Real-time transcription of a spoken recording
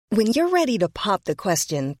When you're ready to pop the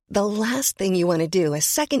question, the last thing you want to do is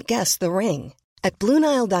second-guess the ring. At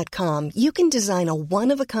BlueNile.com, you can design a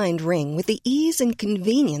one-of-a-kind ring with the ease and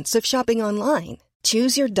convenience of shopping online.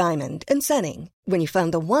 Choose your diamond and setting. When you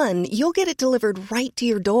find the one, you'll get it delivered right to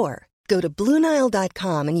your door. Go to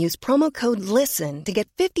BlueNile.com and use promo code LISTEN to get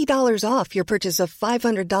 $50 off your purchase of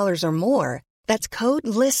 $500 or more. That's code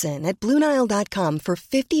LISTEN at BlueNile.com for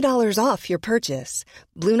 $50 off your purchase.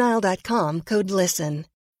 BlueNile.com, code LISTEN.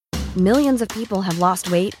 Millions of people have lost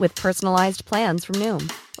weight with personalized plans from Noom.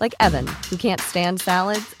 Like Evan, who can't stand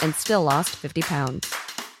salads and still lost 50 pounds.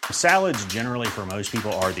 Salads generally for most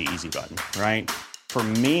people are the easy button, right? For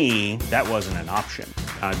me, that wasn't an option.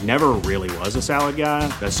 I never really was a salad guy.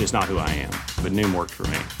 That's just not who I am. But Noom worked for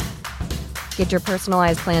me. Get your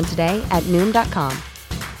personalized plan today at Noom.com.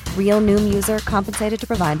 Real Noom user compensated to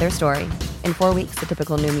provide their story. In 4 weeks, the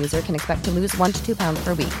typical Noom user can expect to lose 1 to 2 pounds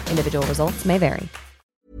per week. Individual results may vary.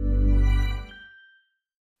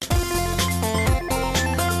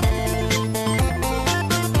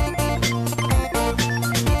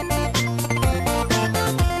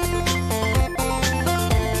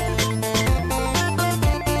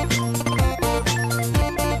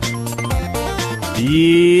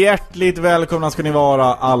 Hjärtligt välkomna ska ni vara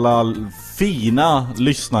alla fina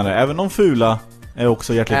lyssnare. Även de fula är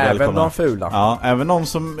också hjärtligt välkomna. Även de fula. Ja, även de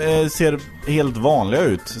som ser helt vanliga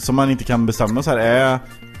ut, som man inte kan bestämma så här, är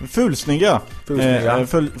fulsnygga.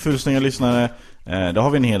 Fulsnygga lyssnare. Det har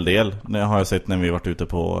vi en hel del. Det har jag sett när vi varit ute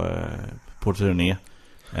på turné.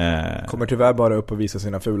 Kommer tyvärr bara upp och visa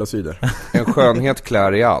sina fula sidor. En skönhet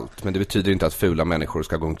klär i allt, men det betyder inte att fula människor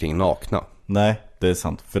ska gå omkring nakna. Nej, det är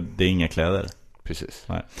sant, för det är inga kläder. Precis.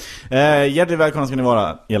 Hjärtligt välkomna ska ni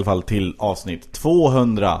vara i alla fall till avsnitt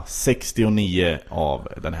 269 av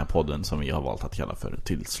den här podden som vi har valt att kalla för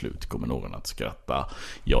Till slut kommer någon att skratta.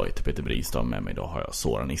 Jag heter Peter Bristad, med mig idag har jag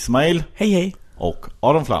Soran Ismail. Hej. Och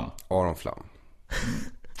Aron Flam.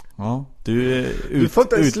 Ja, du får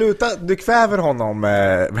inte sluta, du kväver honom,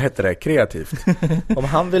 kreativt. Om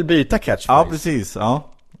han vill byta catchphrase. Ja, precis, ja.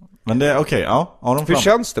 Men det är okej, ja. Aron Flam. Hur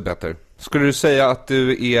känns det, Petter? Skulle du säga att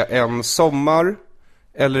du är en sommar,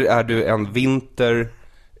 eller är du en vinter,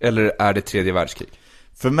 eller är det tredje världskrig?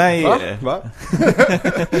 För mig... Va?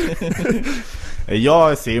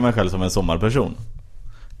 Jag ser mig själv som en sommarperson.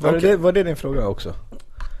 Var det din fråga också?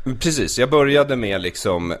 Precis, jag började med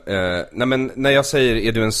liksom när jag säger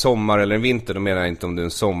är du en sommar eller en vinter, då menar jag inte om du är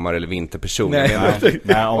en sommar- eller vinterperson.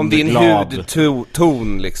 Nej, om din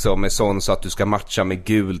hudton liksom är sån så att du ska matcha med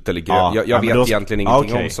gult eller grönt. Jag vet egentligen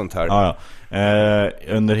ingenting om sånt här.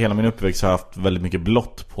 Under hela min uppväxt har jag haft väldigt mycket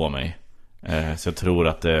blått på mig. Så jag tror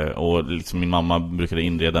att och liksom min mamma brukade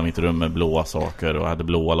inreda mitt rum med blåa saker och hade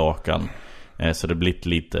blåa lakan. Så det blivit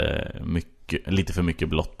lite för mycket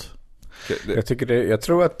blått. Jag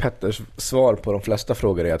tror att Petters svar på de flesta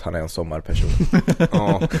frågor är att han är en sommarperson.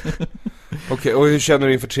 Ja. Okej, och hur känner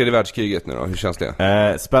du inför tredje världskriget nu då? Hur känns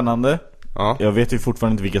det? Spännande. Ja. Jag vet ju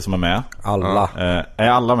fortfarande inte vilka som är med. Alla. Är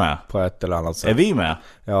alla med? På ett eller annat sätt. Är vi med?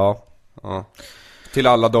 Ja. Till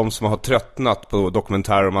alla de som har tröttnat på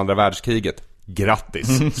dokumentärer om andra världskriget.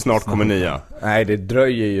 Grattis, snart kommer nya. Nej, det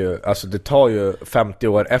dröjer ju, alltså det tar ju 50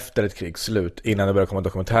 år efter ett krigs slut innan det börjar komma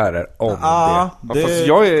dokumentärer om det. Ja, fast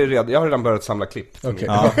jag har redan börjat samla klipp. Okay.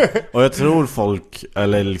 Ja. Och jag tror folk,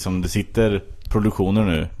 eller liksom det sitter produktioner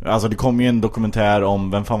nu. Alltså det kom ju en dokumentär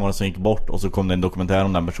om vem fan var det som gick bort, och så kom det en dokumentär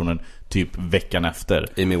om den personen typ veckan efter.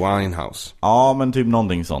 Amy Winehouse. Ja, men typ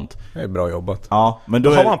någonting sånt. Det är bra jobbat. Ja, men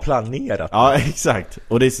då har man planerat. Ja, exakt.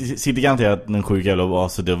 Och det sitter garanterat en sjuk jävla och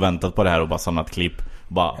har väntat på det här och bara samlat klipp.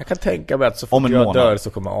 Bara... Jag kan tänka mig att så fort jag dör så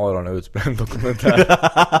kommer Aron utspränd dokumentär.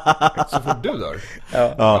 Så fort du dör?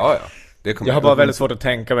 Ja. Jag har bara väldigt svårt att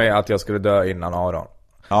tänka mig att jag skulle dö innan Aron.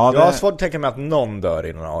 Jag har svårt att tänka mig att någon dör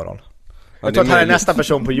innan Aron. Jag tror att han är nästa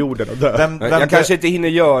person på jorden och dör. Jag kanske inte hinner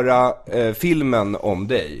göra filmen om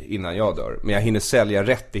dig innan jag dör, men jag hinner sälja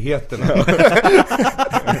rättigheterna.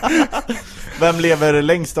 Vem lever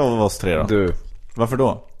längst av oss tre då? Du. Varför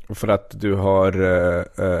då? För att du har...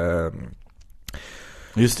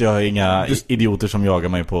 Just det, jag har inga idioter som jagar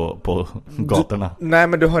mig på gatorna. Nej,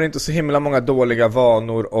 men du har inte så himla många dåliga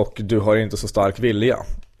vanor och du har inte så stark vilja.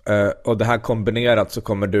 Och det här kombinerat så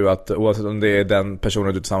kommer du att, oavsett om det är den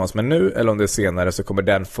personen du är tillsammans med nu eller om det är senare, så kommer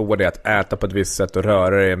den få dig att äta på ett visst sätt och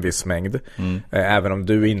röra dig i en viss mängd. Även om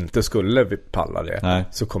du inte skulle palla det. Nej.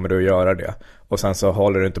 Så kommer du att göra det. Och sen så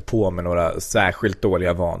håller du inte på med några särskilt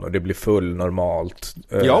dåliga vanor. Det blir full normalt.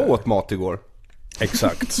 Jag åt mat igår.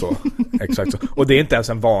 Exakt så. Exakt så. Och det är inte ens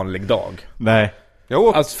en vanlig dag. Nej. Jag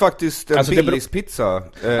åt faktiskt en Billys-pizza.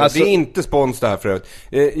 Det är inte spons det här förut.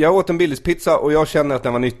 Jag åt en Billys-pizza och jag känner att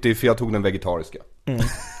den var nyttig för jag tog den vegetariska.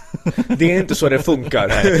 Det är inte så det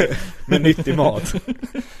funkar med nyttig mat.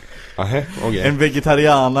 Okay. En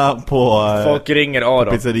vegetariana på folk ringer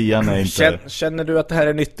Aron. Pizzerian är inte... Känner du att det här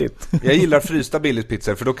är nyttigt? Jag gillar frysta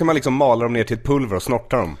billigpizzor, för då kan man liksom mala dem ner till ett pulver och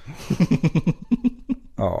snorta dem.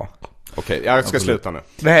 Ja. Okej, jag ska sluta nu.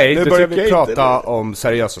 Nej, nu börjar vi prata om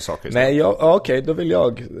seriösa saker. Nej, okej, då vill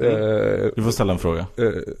jag du får ställa en fråga.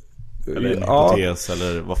 Eller en hypotes,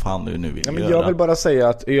 eller vad fan du nu vill göra. Jag vill bara säga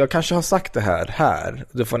att jag kanske har sagt det här.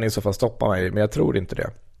 Det får ni i så fall stoppa mig, men jag tror inte det.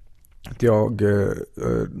 Att jag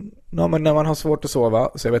men när man har svårt att sova,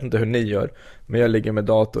 så jag vet inte hur ni gör, men jag ligger med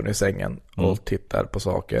datorn i sängen och tittar på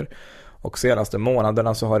saker. Och senaste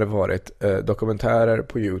månaderna så har det varit dokumentärer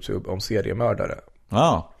på YouTube om seriemördare.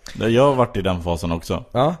 Ja, jag har varit i den fasen också.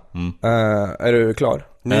 Ja. Är du klar?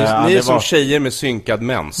 Ni är som tjejer med synkad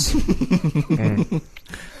mens.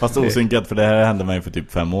 Fast osynkat, för det här hände mig för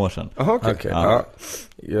typ 5 år sedan. Okej. Ja.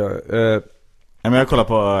 Men jag kollar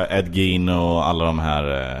på Ed Gein och alla de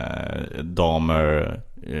här Dahmer,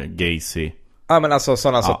 Gacy. Ja, men alltså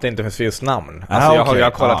sådana så att det inte finns namn. Alltså jag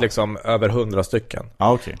har kollat liksom över 100 stycken.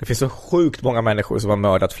 Okay. Det finns så sjukt många människor som har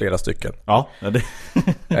mördat flera stycken. Ja,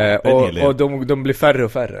 och de blir färre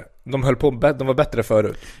och färre. De var bättre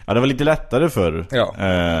förut. Ja, det var lite lättare förr.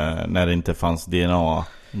 När det inte fanns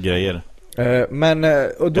DNA-grejer. Jag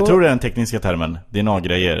tror det är den tekniska termen,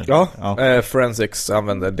 DNA-grejer. Ja. Forensics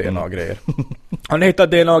använder DNA-grejer. Har ni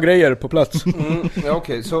hittat DNA-grejer på plats?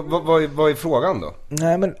 Okej, så vad är frågan då?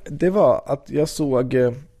 Nej, men det var att jag såg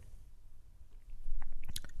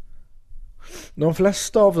de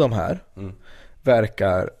flesta av de här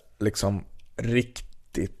verkar liksom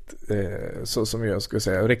riktigt så som jag skulle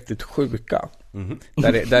säga, riktigt sjuka.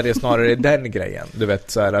 Där det snarare är den grejen. Du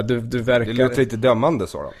vet så här, du verkar... Det låter lite dömande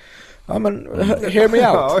så då. Ja, men hear me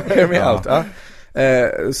out. Hear me out. Ja.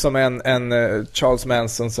 Som en Charles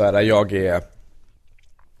Manson så här, jag är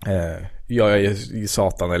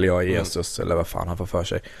Satan eller jag är Jesus eller vad fan han får för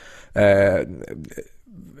sig.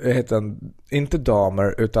 Heter han inte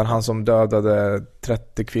Dahmer, utan han som dödade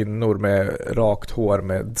 30 kvinnor med rakt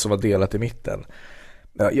hår som var delat i mitten.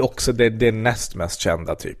 Också det näst mest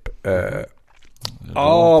kända typ.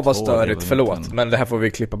 Vad störigt, förlåt. Men det här får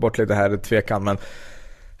vi klippa bort lite här, tvekan, men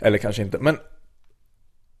eller kanske inte, men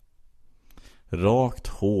rakt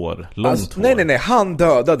hår, långt hår. Nej, han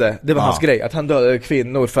dödade. Det var hans grej, att han dödade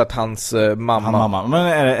kvinnor för att hans mamma. Men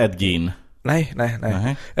är det Ed Gein? Nej.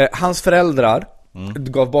 Hans föräldrar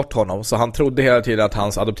gav bort honom, så han trodde hela tiden att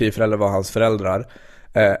hans adoptivföräldrar var hans föräldrar.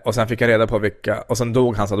 Och sen fick han reda på vilka, och sen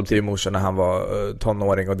dog hans adoptivmorsa när han var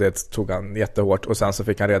tonåring, och det tog han jättehårt. Och sen så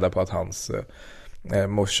fick han reda på att hans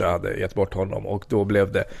morsa hade gett bort honom, och då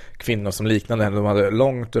blev det kvinnor som liknade henne. De hade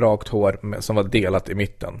långt rakt hår som var delat i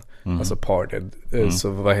mitten, alltså parted. Så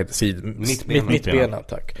vad heter mittbena,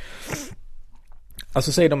 tack.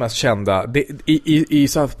 Alltså säg de mest kända. I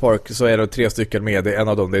South Park så är det 3 stycken med. En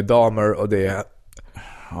av dem, det är Dahmer, och det är...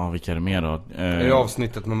 Ja, vilka är det mer då? Är det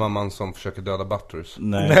avsnittet med mamman som försöker döda Butters?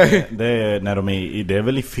 Nej. Det är när de är det är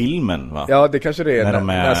väl i filmen, va? Ja, det kanske det är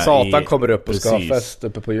när Satan kommer upp och ska ha fest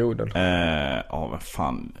uppe på jorden. Vad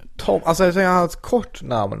fan. Tom, alltså jag har ett kort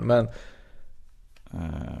namn, men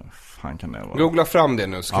fan kan det vara? Googla fram det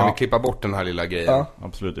nu, så kan vi klippa bort den här lilla grejen. Ja,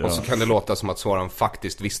 absolut. Ja. Och så kan det låta som att Soran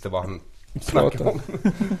faktiskt visste vad han snackade om.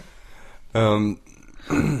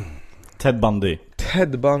 Ted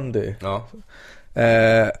Bundy. Ja.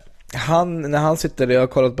 När han sitter, jag har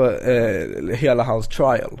kollat på hela hans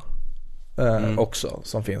trial också,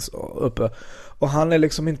 som finns uppe, och han är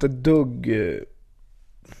liksom inte dugg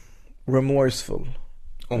remorseful,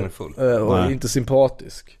 ångerfull, och inte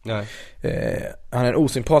sympatisk. Nej. Han är en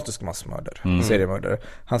osympatisk massmördare, seriemördare.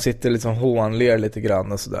 Han sitter liksom hånler lite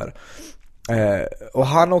grann och sådär. Och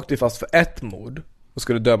han åkte fast för ett mord och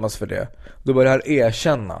skulle dömas för det. Då började han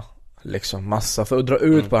erkänna liksom massa för att dra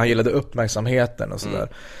ut på. Han gillade uppmärksamheten och sådär.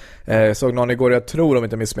 Såg någon igår, jag tror de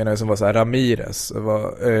inte missminner, som var så här, Ramirez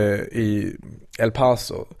var i El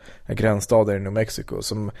Paso, en gränsstad i New Mexico,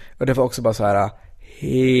 och det var också bara så här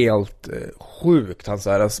helt sjukt. Han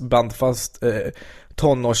så här band fast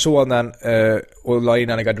tonårssonen och la in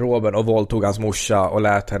henne i garderoben och våldtog hans morsa och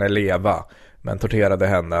lät henne leva, men torterade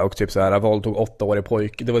henne, och typ så här våldtog 8-årig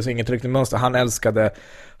pojk. Det var så inget riktigt mönster. Han älskade,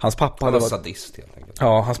 hans pappa hade varit sadist helt enkelt.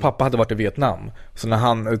 Ja, hans pappa hade varit i Vietnam. Så när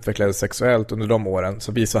han utvecklades sexuellt under de åren,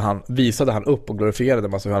 så visade han upp och glorifierade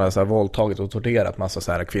massa hur han hade så här våldtagit och torterat massa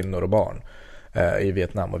så här kvinnor och barn i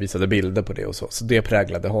Vietnam, och visade bilder på det och så. Så det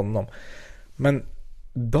präglade honom. Men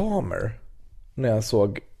Dahmer, när jag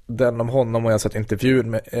såg den om honom, och jag har sett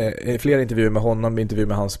flera intervjuer med honom, intervjuer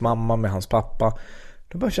med hans mamma, med hans pappa,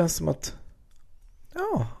 det bara känns som att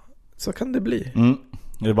så kan det bli.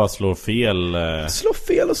 Det är bara slå fel.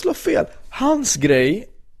 Slå fel. Hans grej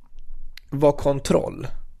var kontroll.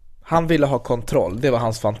 Han ville ha kontroll. Det var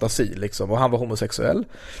hans fantasi liksom. Och han var homosexuell.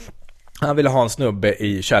 Han ville ha en snubbe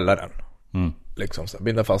i källaren. Liksom så,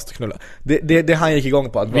 binda fast, knulla. Det han gick igång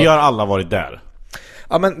på att vi har alla varit där.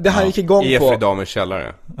 Ja, men det han gick igång på Jeffrey Dahmers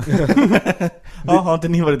källare. Ja, har inte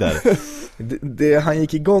ni varit där? Det han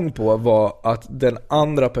gick igång på var att den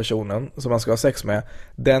andra personen som man ska ha sex med,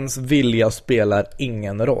 dens vilja spelar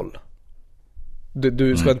ingen roll.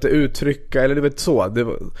 Du ska inte uttrycka, eller du vet så. Det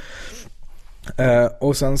var,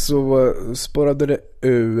 och sen så spårade det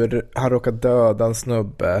ur. Han råkade döda en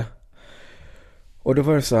snubbe. Och då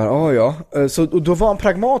var det så här, så och då var han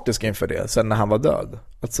pragmatisk inför det sen när han var död.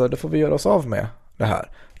 Att så, det får vi göra oss av med det här.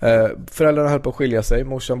 Föräldrarna höll på att skilja sig.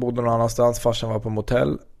 Morsan bodde någon annanstans, farsan var på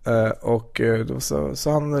motell. Och då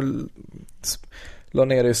så han la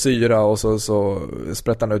ner i syra och så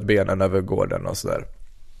sprättade han ut benen över gården och sådär.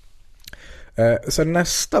 Sen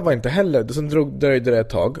nästa var inte heller, sen dröjde det ett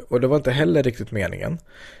tag och det var inte heller riktigt meningen.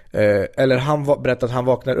 Eller han berättade att han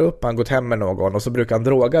vaknar upp, han gått hem med någon och så brukar han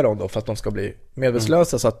droga dem då för att de ska bli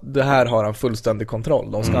medvetslösa, så att det här har han fullständig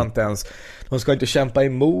kontroll. De ska inte ens, de ska inte kämpa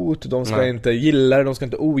emot, de ska inte gilla det, de ska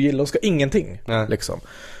inte ogilla, de ska ingenting liksom.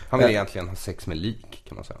 Han vill egentligen ha sex med lik,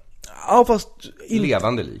 kan man säga. Ja, fast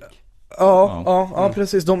levande lik. Ja,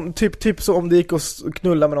 precis. Typ så om det gick att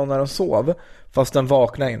knulla med någon när de sov, fast den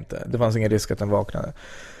vaknade inte. Det fanns ingen risk att den vaknade.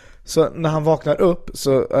 Så när han vaknar upp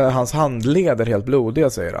så är hans handleder helt blodiga,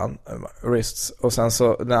 säger han. Wrists. Och sen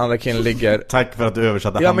så när andra killen ligger... Tack för att du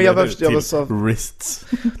översatte handleder till wrists.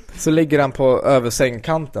 Så ligger han på över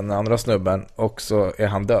sängkanten, den andra snubben, och så är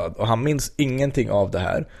han död. Och han minns ingenting av det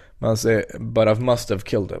här. Men han säger bara must have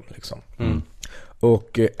killed him liksom.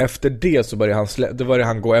 Och efter det så började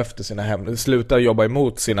han gå efter sina hämningar, sluta jobba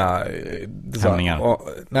emot sina hämningar.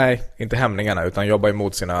 Nej, inte hämningarna, utan jobba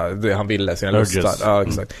emot det han ville, sina lustar. Ja,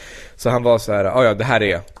 exakt. Så han var så här, det här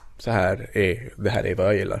är vad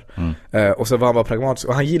jag gillar. Och så var han bara pragmatisk.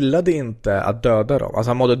 Och han gillade inte att döda dem. Alltså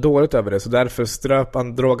han mådde dåligt över det. Så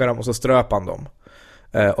därför drogade dem och så ströp han dem.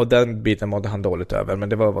 Och den biten mådde han dåligt över. Men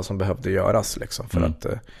det var vad som behövde göras liksom, för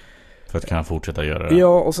att kunna fortsätta göra det.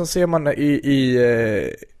 Ja, och sen ser man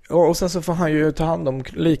och sen så får han ju ta hand om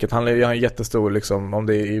liket. Han är en jättestor liksom, om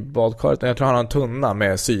det är i badkaret. Jag tror han har en tunna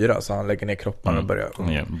med syra, så han lägger ner kroppen och börjar.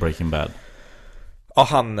 Breaking Bad. Ja,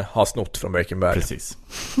 han har snott från Breaking Bad. Precis.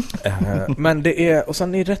 Men det är, och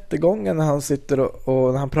sen i rättegången när han sitter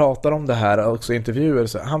och när han pratar om det här, också i intervjuer,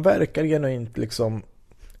 så han verkar genuint liksom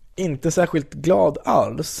inte särskilt glad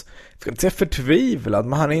alls. Jag ska inte säga förtvivlad,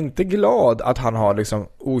 men han är inte glad att han har liksom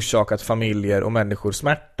orsakat familjer och människor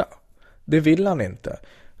smärta. Det vill han inte.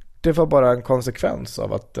 Det var bara en konsekvens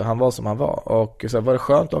av att han var som han var. Och så var det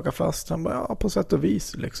skönt att åka fast. Han bara, på sätt och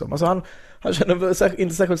vis liksom. Alltså han känner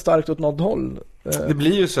inte särskilt starkt åt något håll. Det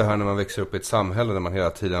blir ju så här när man växer upp i ett samhälle där man hela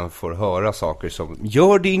tiden får höra saker som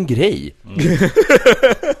gör din grej.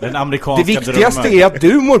 Den amerikanska det viktigaste drömmen är att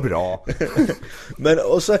du mår bra. Men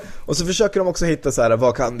och så försöker de också hitta så här,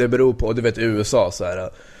 vad kan det bero på? Och du vet, USA så här,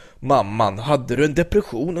 mamman, hade du en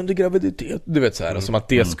depression under graviditet? Du vet så här, som att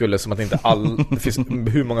det skulle, som att inte det finns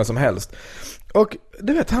hur många som helst. Och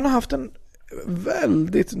du vet, han har haft en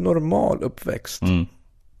väldigt normal uppväxt.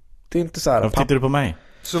 Det är inte så här. Varför tittar du på mig?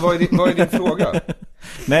 Så vad är din fråga?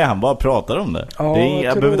 Nej, han bara pratar om det.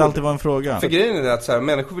 Jag behöver alltid vara en fråga. För grejen är att så här,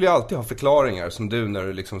 människor vill ju alltid ha förklaringar. Som du när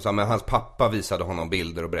du liksom så här, men hans pappa visade honom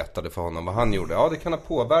bilder och berättade för honom vad han gjorde. Ja, det kan ha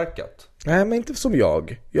påverkat. Nej, men inte som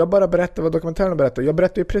jag. Jag bara berättar vad dokumentären berättar. Jag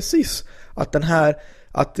berättar ju precis att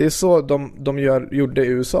att det är så de gjorde i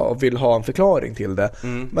USA och vill ha en förklaring till det.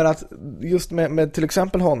 Men att just med till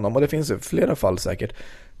exempel honom, och det finns flera fall säkert,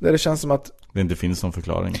 där det känns som att det inte finns någon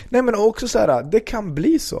förklaring. Nej, men också så här, det kan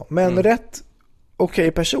bli så. Men rätt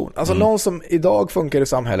okej person. Alltså någon som idag funkar i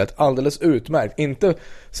samhället alldeles utmärkt. Inte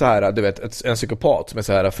så här, du vet, en psykopat som är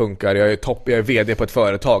så här, funkar, jag är vd på ett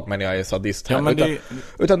företag men jag är sadist här.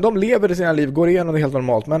 Utan de lever i sina liv, går igenom det helt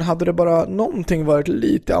normalt. Men hade det bara någonting varit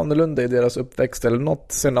lite annorlunda i deras uppväxt, eller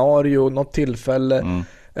något scenario, något tillfälle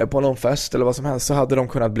på någon fest eller vad som helst, så hade de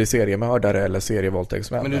kunnat bli seriemördare eller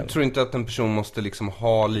serievåldtäktsmän. Men du tror inte att en person måste liksom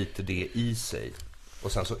ha lite det i sig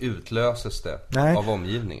och sen så utlöses det av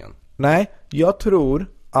omgivningen? Nej, jag tror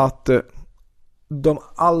att de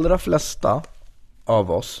allra flesta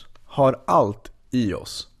av oss har allt i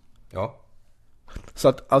oss. Ja. Så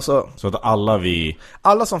att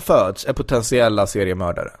alla som föds är potentiella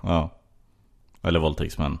seriemördare. Ja. Eller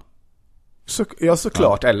våldtäktsmän.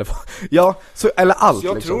 Såklart. Eller allt. Så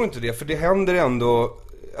jag liksom. tror inte det, för det händer ändå.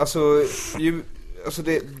 Alltså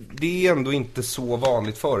det är ändå inte så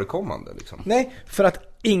vanligt förekommande liksom. Nej, för att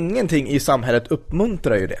ingenting i samhället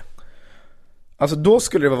uppmuntrar ju det. Alltså då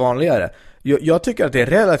skulle det vara vanligare. Jag tycker att det är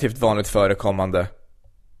relativt vanligt förekommande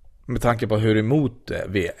med tanke på hur emot det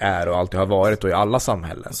vi är och alltid har varit och i alla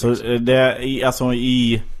samhällen. Så alltså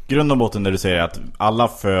i grund och botten där du säger att alla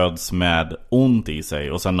föds med ont i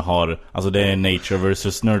sig och sen har, alltså det är nature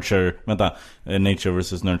versus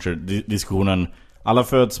nurture diskussionen. Alla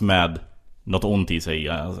föds med något ont i sig,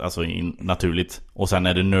 alltså naturligt. Och sen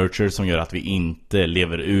är det nurture som gör att vi inte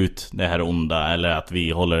lever ut det här onda, eller att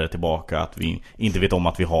vi håller det tillbaka, att vi inte vet om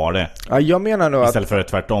att vi har det. Ja, jag menar nog istället för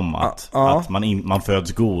tvärtom, att man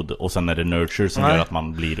föds god och sen är det nurture som gör att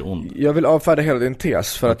man blir ond. Jag vill avfärda hela din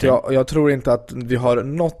tes, för att jag tror inte att vi har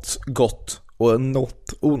något gott och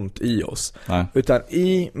något ont i oss. Nej. Utan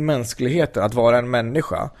i mänskligheten, att vara en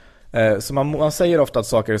människa. Så man säger ofta att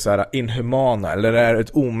saker är så här inhumana eller är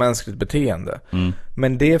ett omänskligt beteende.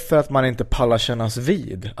 Men det är för att man inte pallar kännas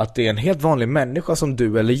vid att det är en helt vanlig människa som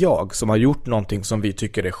du eller jag som har gjort någonting som vi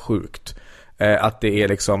tycker är sjukt. Att det är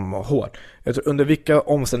liksom hårt. Jag tror, under vilka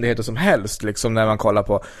omständigheter som helst, liksom när man kollar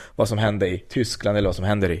på vad som hände i Tyskland eller vad som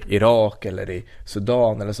händer i Irak eller i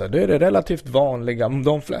Sudan eller så, då är det relativt vanliga,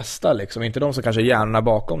 de flesta liksom, inte de som kanske är hjärnorna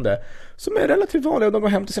bakom det, som är relativt vanliga, och de går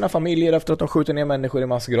hem till sina familjer efter att de skjuter ner människor i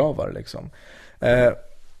massgravar liksom.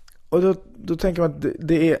 Och då tänker man att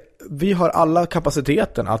det är, vi har alla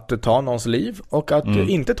kapaciteten att ta någons liv och att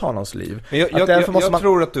inte ta någons liv. Jag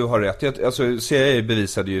tror att du har rätt. Alltså, CIA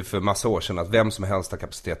bevisade ju för massa år sedan att vem som helst har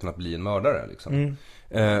kapaciteten att bli en mördare liksom.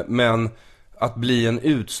 Men att bli en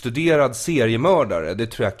utstuderad seriemördare, det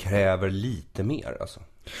tror jag kräver lite mer alltså.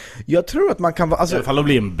 Jag tror att man kan vara, alltså, i alla fall att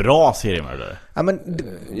bli en bra seriemördare. Ja, men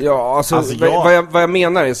vad jag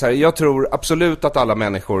menar är så här, jag tror absolut att alla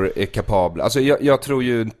människor är kapabla. Alltså jag tror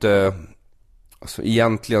ju inte, alltså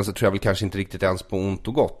egentligen så tror jag väl kanske inte riktigt ens på ont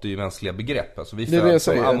och gott. Det är ju mänskliga begrepp. Alltså vi föds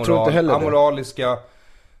som amoraliska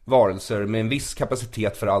varelser med en viss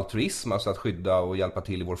kapacitet för altruism, alltså att skydda och hjälpa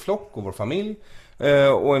till i vår flock och vår familj.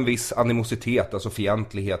 Och en viss animositet, alltså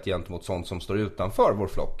fientlighet gentemot sånt som står utanför vår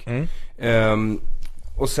flock.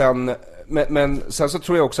 Och sen, men sen så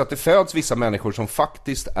tror jag också att det föds vissa människor som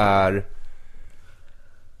faktiskt är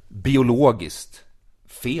biologiskt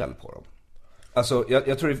fel på dem. Alltså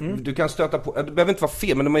jag tror du kan stöta på, det behöver inte vara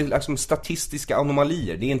fel, men de är liksom statistiska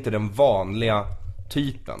anomalier. Det är inte den vanliga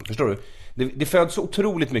typen, förstår du? Det föds så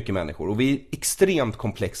otroligt mycket människor och vi är extremt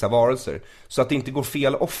komplexa varelser. Så att det inte går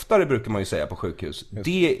fel oftare brukar man ju säga på sjukhus.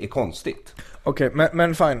 Det är konstigt. Okej,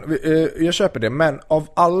 men fine, jag köper det. Men av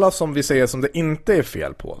alla som vi säger som det inte är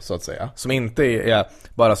fel på, så att säga, som inte är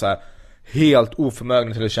bara så här helt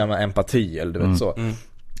oförmögna till att känna empati eller du vet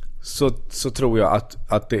så tror jag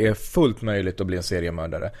att det är fullt möjligt att bli en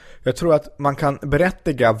seriemördare. Jag tror att man kan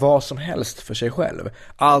berättiga vad som helst för sig själv.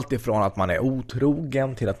 Allt ifrån att man är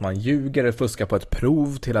otrogen till att man ljuger eller fuskar på ett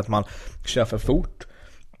prov, till att man kör för fort,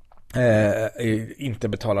 inte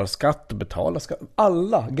betalar skatt.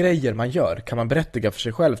 Alla grejer man gör kan man berättiga för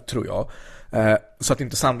sig själv, tror jag, så att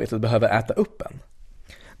inte samvetet behöver äta upp en.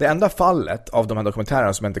 Det enda fallet av de här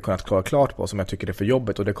dokumentärerna som jag inte kunnat klara klart på, som jag tycker är för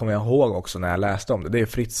jobbigt, och det kommer jag ihåg också när jag läste om det, det är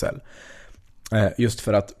Fritzl. Just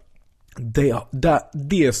för att det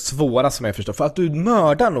är svåra som jag förstår. För att du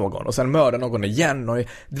mördar någon och sen mördar någon igen, och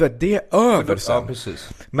du vet, det är över sen. Ja, precis.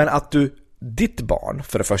 Men att ditt barn,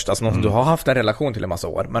 för det första, som någon du har haft en relation till i massa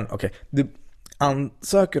år, men okej, du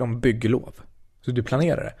ansöker om bygglov. Så du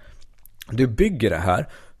planerar det. Du bygger det här,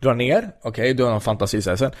 drar ner, okej, du har någon fantasi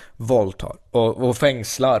sen, våldtar och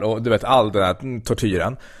fängslar och du vet all den här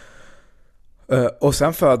tortyren. Och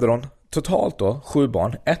sen föder hon totalt då 7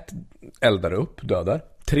 barn, 1 eldar upp, dödar,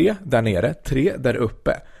 3 där nere, 3 där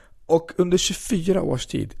uppe. Och under 24 års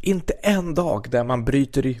tid, inte en dag där man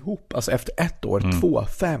bryter ihop, alltså efter 1 år, 2,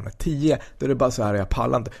 5, 10, där det bara så här, jag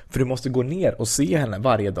pallar inte. För du måste gå ner och se henne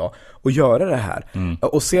varje dag och göra det här.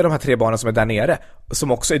 Och se de här 3 barnen som är där nere,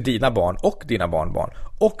 som också är dina barn och dina barnbarn.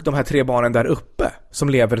 Och de här 3 barnen där uppe, som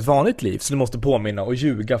lever ett vanligt liv, så du måste påminna och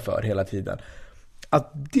ljuga för hela tiden.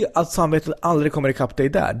 Att samvetet aldrig kommer ikapp dig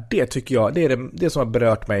där, det tycker jag, det är det som har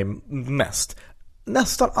berört mig mest.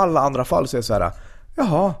 Nästan alla andra fall så är det så här,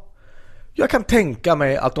 jaha, jag kan tänka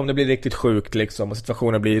mig att om det blir riktigt sjukt liksom, och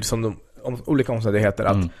situationen blir som olika omständigheter,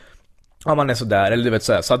 att ja, man är så där, eller du vet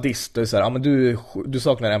så här, sadist och så här, ja, men du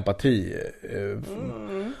saknar empati.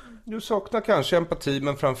 Du saknar kanske empati,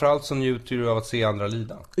 men framförallt så njuter du av att se andra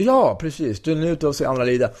lida. Ja, precis, du njuter av att se andra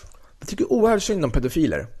lida. Jag tycker oerhört synd om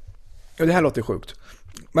pedofiler. Och det här låter sjukt,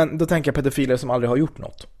 men då tänker jag pedofiler som aldrig har gjort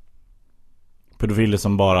något. Pedofiler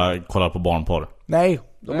som bara kollar på barnporr. Nej,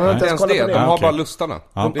 de har inte ens kollat på det. De har bara lustarna.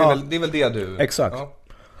 Ja. Det är väl det du... Exakt. Ja.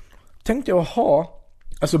 Tänkte jag ha,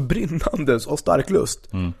 alltså brinnandes och stark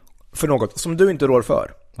lust för något som du inte rår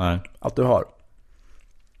för. Nej. Att du har.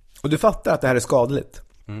 Och du fattar att det här är skadligt.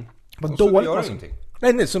 Vad så dåligt gör man... ingenting.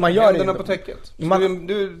 Nej, så man gör Händerna inte på täcket.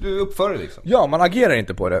 Du uppför det liksom. Ja, man agerar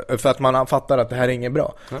inte på det för att man fattar att det här är inget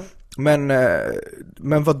bra.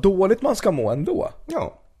 Men vad dåligt man ska må ändå.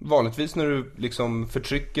 Ja, vanligtvis när du liksom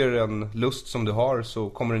förtrycker en lust som du har så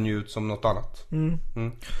kommer den ju ut som något annat.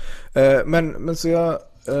 Men så jag...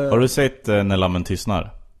 Har du sett När lammen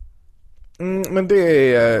tystnar? Men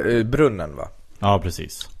det är brunnen, va? Ja,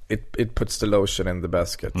 precis. It puts the lotion in the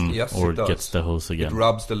basket. Yes, Or it does. gets the hose again. It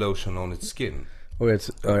rubs the lotion on its skin. Or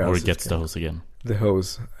gets the hose again. The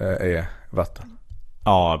hose är vatten.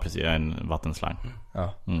 Ja, precis, en vattenslang.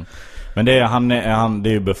 Ja. Men det är det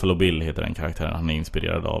är ju Buffalo Bill heter den karaktären. Han är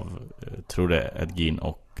inspirerad av tror det Ed Gein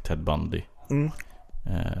och Ted Bundy.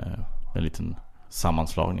 En liten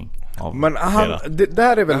sammanslagning av men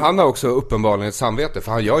där är väl... Men han har också uppenbarligen ett samvete,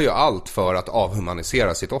 för han gör ju allt för att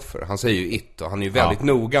avhumanisera sitt offer. Han säger ju och han är ju väldigt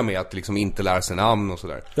noga med att liksom inte lära sig namn och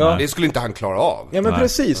sådär. Det skulle inte han klara av. Ja, men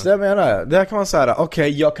precis, det menar jag. Där kan man säga,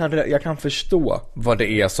 okej, jag kan förstå vad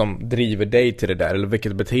det är som driver dig till det där, eller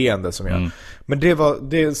vilket beteende som gör. Men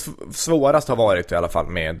det svårast har varit i alla fall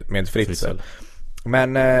med Fritzl.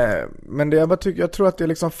 Men det jag tror att det är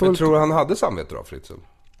liksom fullt... Jag tror han hade samvete då, Fritzl.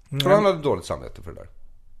 Tror han hade dåligt samvete för det där.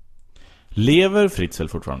 Lever Fritzl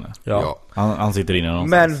fortfarande? Ja. Han sitter inne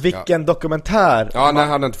någonstans. Men vilken dokumentär. Ja, nej,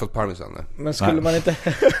 han hade inte fått parmesan. Nej. Men skulle man inte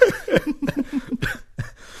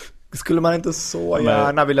skulle man inte så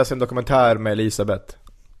gärna vilja se en dokumentär med Elisabeth?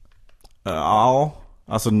 Ja.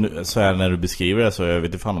 Alltså så här när du beskriver det så jag vet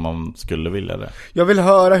inte fan om man skulle vilja det. Jag vill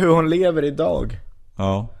höra hur hon lever idag.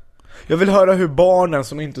 Ja. Jag vill höra hur barnen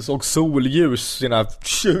som inte såg solljus sina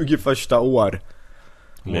 20 första år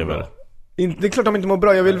lever. Det är klart de inte mår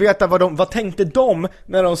bra. Jag vill veta vad tänkte de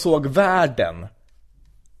när de såg världen.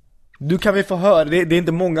 Du kan vi få höra. Det är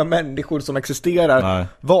inte många människor som existerar. Nej.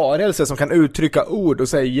 Varelser som kan uttrycka ord och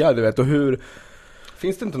säga, du vet, och hur.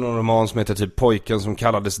 Finns det inte någon roman som heter typ Pojken som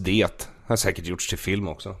kallades det? Har säkert gjorts till film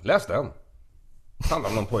också. Läs den. Det handlar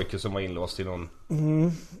om någon pojke som var inlåst i någon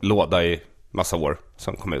låda i massa år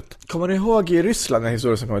som kom ut. Kommer ni ihåg i Ryssland en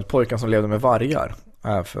historia som kom ut, pojken som levde med vargar?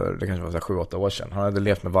 För det kanske var 7-8 år sedan. Han hade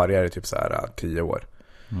levt med vargar i typ så här 10 år.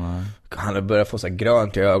 Nej. Han hade börjat få så här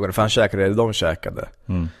grönt i ögonen, för han käkade det de käkade.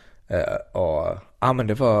 Men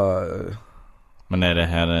det var... Men är det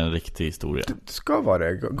här en riktig historia? Det ska vara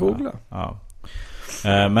det, googla. Ja.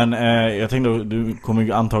 Men jag tänkte, du kommer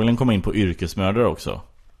ju antagligen komma in på yrkesmördare också.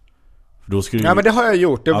 Då skulle ja, men det har jag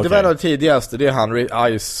gjort. Det var en av de tidigaste. Det är han,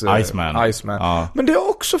 Iceman. Ja. Men det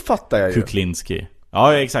också fattar jag ju. Kuklinski.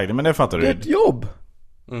 Ja, exakt, men det fattar du. Det är ett jobb.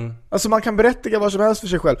 Alltså man kan berätta vad som helst för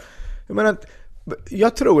sig själv.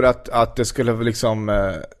 Jag tror att det skulle liksom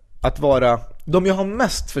att vara de jag har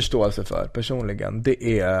mest förståelse för personligen,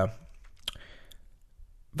 det är...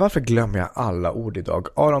 Varför glömmer jag alla ord idag?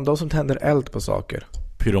 Aron, de som tänder eld på saker.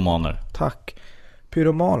 Pyromaner. Tack.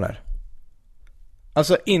 Pyromaner.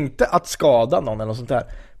 Alltså inte att skada någon eller något sånt där,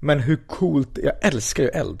 men hur coolt. Jag älskar ju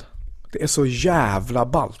eld. Det är så jävla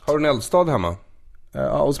ballt. Har du en eldstad hemma?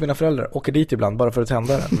 Ja, hos mina föräldrar. Åker dit ibland bara för att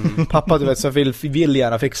tända den. Pappa, du vet, så vill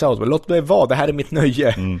gärna fixa åt mig. Låt mig vara, det här är mitt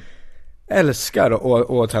nöje. Älskar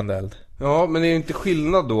att tända eld. Ja, men det är inte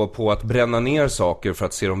skillnad då på att bränna ner saker för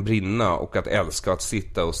att se dem brinna och att älska att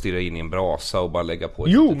sitta och stirra in i en brasa och bara lägga på.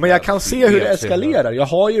 Jo, men jag kan se hur det eskalerar. Jag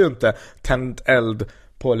har ju inte tänt eld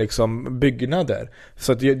på liksom byggnader.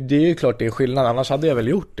 Så att det är ju klart det är skillnad, annars hade jag väl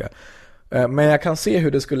gjort det. Men jag kan se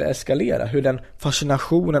hur det skulle eskalera, hur den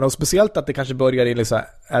fascinationen, och speciellt att det kanske börjar i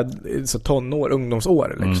så tonår,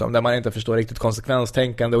 ungdomsår liksom, där man inte förstår riktigt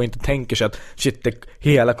konsekvenstänkande och inte tänker sig att shit, det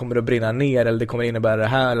hela kommer att brinna ner, eller det kommer innebära det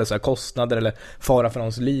här, eller så här, kostnader eller fara för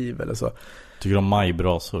någons liv eller så. Tycker du om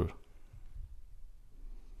majbrasor?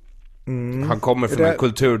 Han kommer från en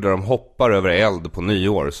kultur där de hoppar över eld på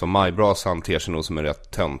nyår, så majbrasan ter sig nog som en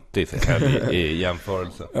rätt töntig i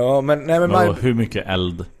jämförelse. Ja, men nej, men hur mycket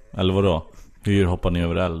eld? Eller vadå? Hur hoppar ni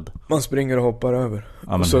över eld? Man springer och hoppar över.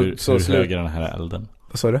 Ja, men hur hög är den här elden?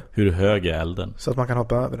 Vad sa du? Hur hög är elden? Så att man kan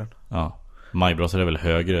hoppa över den. Ja. Majbrasor är väl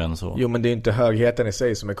högre än så? Jo, men det är inte högheten i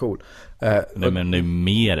sig som är cool. Nej, men det är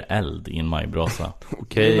mer eld i en majbrasa.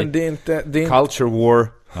 Okej. Men det är inte... Culture war.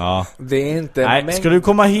 Ja. Det är inte... Nej, ska du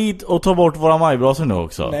komma hit och ta bort våra majbrasor nu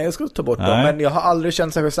också? Nej, jag ska ta bort dem. Men jag har aldrig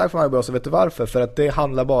känt särskilt starkt för majbrasor. Vet du varför? För att det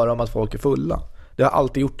handlar bara om att folk är fulla. Det har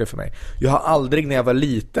alltid gjort det för mig. Jag har aldrig när jag var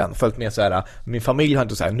liten följt med så här. Min familj har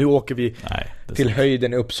inte så här, nu åker vi till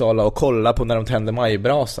höjden i Uppsala och kollar på när de tänder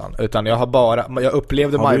majbrasan. Utan jag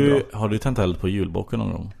upplevde majbrasan. Har du tänt eld på julbocken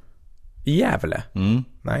någon gång? I Gävle?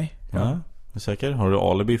 Nej. Ja. Är säker? Har du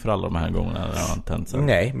alibi för alla de här gångerna när han tänt sig?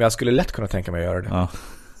 Nej, men jag skulle lätt kunna tänka mig att göra det. Ja.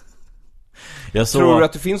 Tror du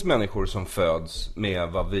att det finns människor som föds med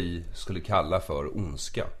vad vi skulle kalla för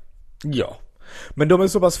ondska? Ja. Men de är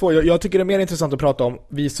så pass få. Jag tycker det är mer intressant att prata om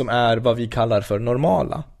vi som är vad vi kallar för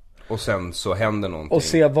normala. Och sen så händer någonting. Och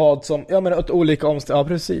se vad som, ja men att olika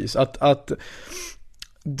omständigheter, ja precis. Att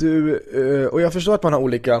du, och jag förstår att man har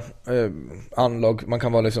olika anlag. Man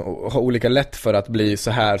kan vara liksom, ha olika lätt för att bli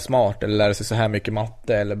så här smart. Eller lära sig så här mycket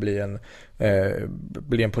matte. Eller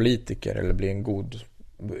bli en politiker. Eller bli en god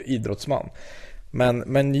idrottsman.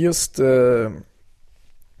 Men just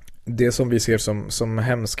det som vi ser som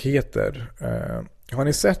hemskheter. Har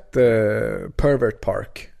ni sett Pervert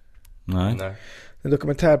Park? Nej. En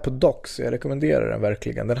dokumentär på Docs, jag rekommenderar den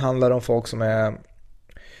verkligen. Den handlar om folk som är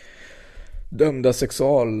dömda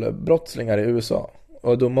sexualbrottslingar i USA.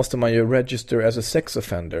 Och då måste man ju register as a sex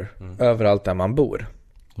offender överallt där man bor.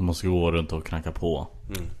 Man måste gå runt och knacka på.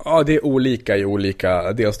 Ja, det är olika i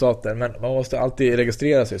olika delstater. Men man måste alltid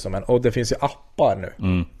registrera sig som en. Och det finns ju appar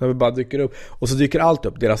nu. Där vi bara dyker upp. Och så dyker allt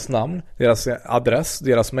upp. Deras namn, deras adress,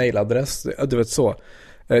 deras mailadress. Du vet så.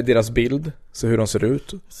 Deras bild, så hur de ser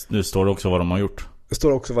ut. Nu står det också vad de har gjort. Det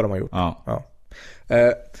står också vad de har gjort. Ja.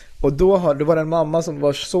 Och då var det en mamma som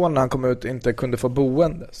var son när han kom ut inte kunde få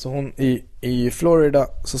boende. Så hon i Florida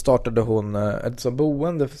så startade hon ett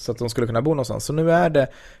boende så att de skulle kunna bo någonstans. Så nu är det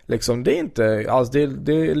liksom, det är inte alls,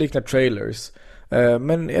 det liknar trailers.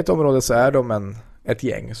 Men i ett område så är de ett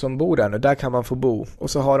gäng som bor där nu. Där kan man få bo. Och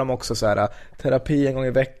så har de också så här terapi en gång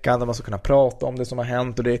i veckan där man ska kunna prata om det som har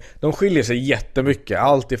hänt. Och de skiljer sig jättemycket.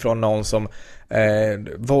 Allt ifrån någon som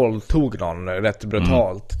våldtog någon rätt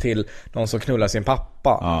brutalt till någon som knullar sin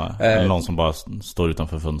pappa. Eller någon som bara står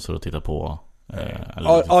utanför fönster och tittar på.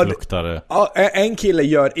 Eller luktar. En kille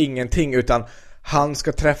gör ingenting utan han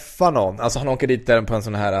ska träffa någon. Alltså han åker dit där på en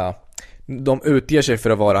sån här... De utger sig för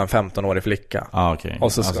att vara en 15-årig flicka. Okay.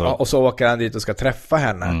 Och så åker han dit och ska träffa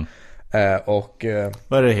henne.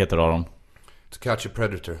 Vad är det heter Aron? To catch a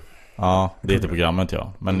predator. Ja, det heter programmet,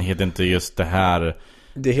 ja. Men heter inte just det här...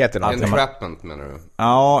 Det heter något. Entrapment menar du?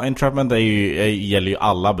 Ja, entrapment gäller ju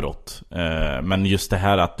alla brott. Men just det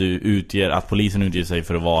här att att polisen utger sig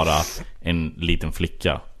för att vara en liten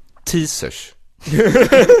flicka. Teasers.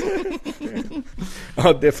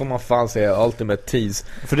 Ja, det får man fan säga. Ultimate tease.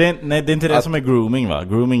 För det är inte det som är grooming, va?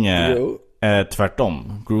 Grooming är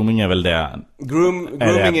tvärtom. Grooming är väl det.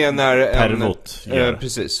 Grooming är när pervot gör.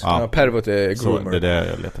 Precis. Ja, pervot är groomer. Så det är det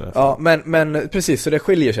jag letar efter. Ja, men precis, så det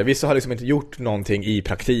skiljer sig. Vissa har liksom inte gjort någonting i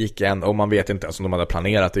praktiken och man vet inte om de hade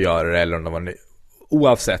planerat att göra det eller om de var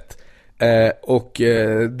oavsett. Och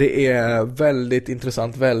det är väldigt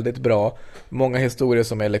intressant, väldigt bra. Många historier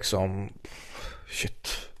som är liksom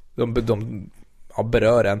de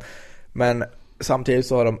berör en. Men samtidigt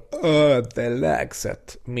så har de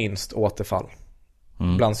överlägset minst återfall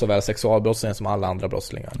bland såväl sexualbrottslingar som alla andra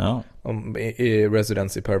brottslingar. I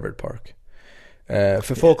Residence i Pervert Park.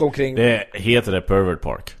 För folk omkring... Heter det Pervert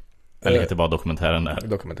Park? Eller heter bara dokumentären där?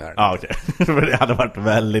 Dokumentären. Okej. För det hade varit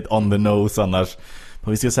väldigt on the nose annars.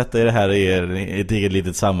 Vi ska sätta det här i ett eget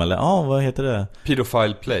litet samhälle. Vad heter det?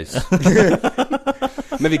 Pedophile place.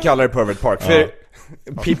 Men vi kallar det Pervert Park. För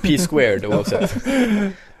P-squared oavsett.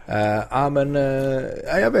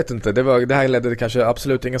 Jag vet inte. Det här ledde kanske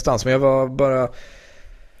absolut ingenstans. Men jag var bara...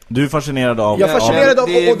 Du är fascinerad av... Jag är fascinerad av...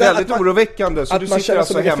 Det är väldigt oroväckande. Så att du man sitter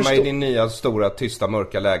alltså hemma i din nya, stora, tysta,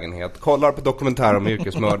 mörka lägenhet. Kollar på dokumentärer om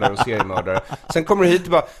yrkesmördare och seriemördare. Sen kommer du hit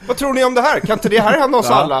och bara, vad tror ni om det här? Kan inte det här hända oss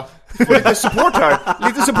alla? Få lite support här.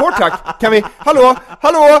 Lite support, tack. Kan vi... Hallå?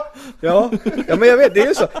 Ja, men jag vet, det är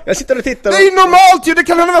ju så. Jag sitter och tittar och... Det är normalt ju, det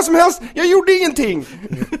kan hända vad som helst. Jag gjorde ingenting.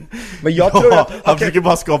 Men jag tror att... Han försöker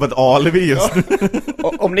bara skapa ett alibi just nu.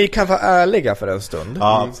 Om ni kan vara ärliga för en stund.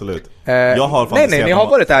 Ja, absolut. Jag har nej, ni har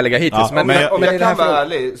varit ärliga hittills. Men om jag kan vara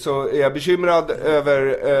ärlig så är jag bekymrad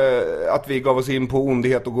över att vi gav oss in på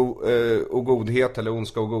ondhet och godhet, eller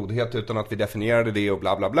ondska och godhet, utan att vi definierade det och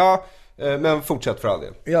bla bla bla. Men fortsätt för all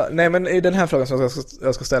del. Ja, nej, men i den här frågan som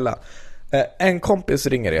jag ska ställa. En kompis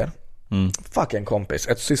ringer er. Fuck en kompis.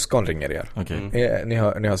 Ett syskon ringer er. Okay.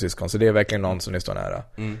 Ni har syskon, så det är verkligen någon som ni står nära.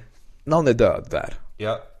 Någon är död där.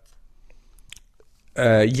 Ja.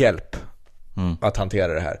 Hjälp att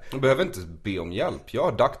hantera det här. Du behöver inte be om hjälp. Jag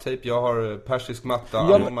har duct tape, jag har persisk matta,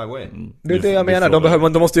 I'm on my way. Det är det jag menar.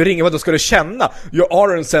 De måste ju ringa, vad då ska du känna? Your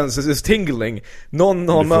orange senses is tingling. Någon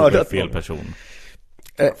har mördat fel person.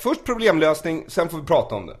 Först problemlösning, sen får vi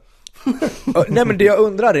prata om det. Nej, men det jag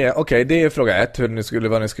undrar är, okej, det är fråga 1, vad ni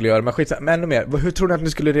skulle göra. Men skit, men ännu mer, hur tror ni att ni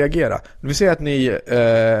skulle reagera? Vi säger att ni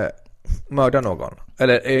mördar någon.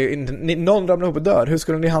 Eller någon ramlar ihop och dör. Hur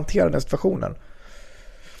skulle ni hantera den situationen?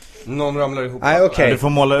 Någon ramlar ihop. Nej, okej. Du får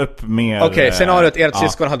måla upp mer. Okej, scenariot, ert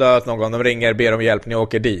syskon har dödat någon. De ringer, ber om hjälp, ni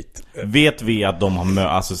åker dit. Vet vi att de har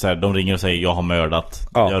alltså så här, de ringer och säger jag har mördat.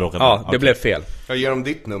 Ja, jag råkat ja det blev fel. Jag ger dem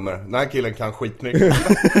ditt nummer. Den här killen kan skitmycket.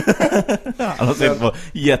 Han har sett på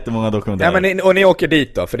jättemånga dokumentärer. Ja, men och ni åker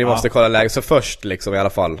dit då, för ni måste kolla läget. Så först liksom i alla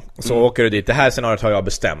fall. Så åker du dit. Det här scenariot har jag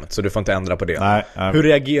bestämt, så du får inte ändra på det. Nej. Hur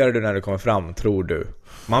reagerar du när du kommer fram, tror du?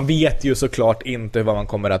 Man vet ju såklart inte vad man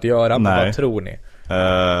kommer att göra. Men vad tror ni?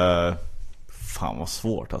 Fan vad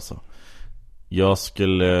svårt alltså. Jag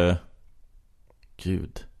skulle...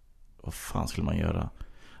 Gud, vad fan skulle man göra?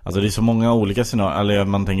 Alltså det är så många olika scenarier. Eller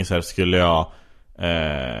man tänker så här, skulle jag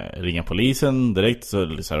ringa polisen direkt så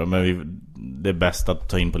här, men det är bäst att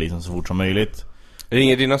ta in polisen så fort som möjligt.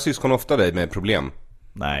 Ringer dina syskon ofta dig med problem?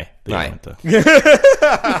 Nej, det gör jag inte.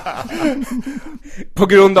 På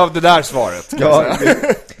grund av det där svaret. Ja,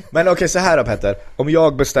 men okej, så här då Petter. Om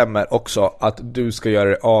jag bestämmer också att du ska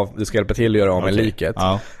du ska hjälpa till att göra av med liket.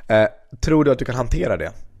 Ja. Tror du att du kan hantera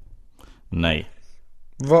det? Nej.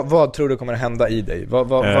 Vad tror du kommer att hända i dig?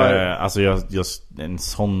 Alltså en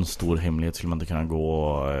sån stor hemlighet skulle man inte kunna gå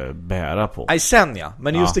och bära på. Nej, sen ja,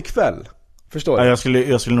 men just ikväll. Förstår du?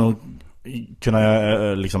 Jag skulle nog kunna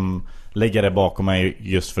liksom lägga det bakom mig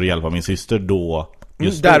just för att hjälpa min syster då.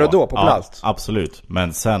 Just där och då på plats. Ja, absolut.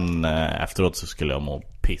 Men sen efteråt så skulle jag må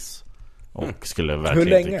piss. Och skulle verkligen.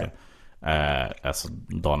 Hur länge? Alltså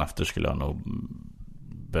dagen efter skulle jag nog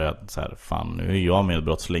börja så här, fan nu är jag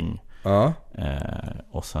medbrottsling. Ja.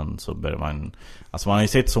 Och sen så börjar man, alltså man har ju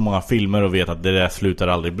sett så många filmer och vet att det där slutar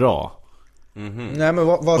aldrig bra. Nej, men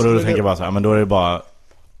vad och då tänker jag bara så här, men då är det bara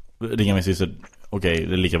ringa min syster. Okej,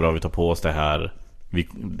 det är lika bra vi tar på oss det här.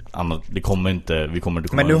 Det kommer inte, vi kommer inte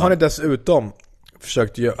komma. Men nu undan. har ni dessutom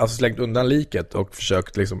försökt slängt undan liket och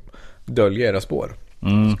försökt liksom dölja era spår.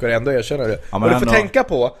 Ska du ändå erkänna det? Ja, och du får tänka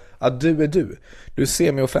på att du är du. Du är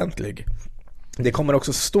semi-offentlig. Det kommer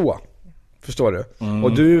också stå. Förstår du?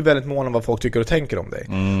 Och du är väldigt mån om vad folk tycker och tänker om dig.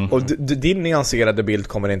 Och din nyanserade bild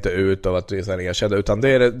kommer inte ut av att du är så här erkänd, utan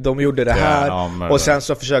de gjorde det här och sen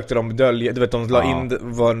så försökte de dölja, du vet, de la in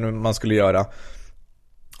vad man skulle göra.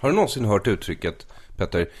 Har du någonsin hört uttrycket,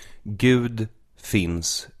 Petter, Gud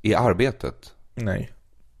finns i arbetet? Nej.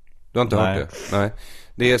 Du har inte hört det? Nej.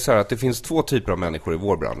 Det är så här att det finns två typer av människor i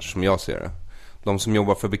vår bransch som jag ser det. De som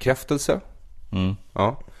jobbar för bekräftelse.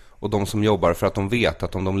 Ja. Och de som jobbar för att de vet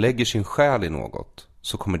att om de lägger sin själ i något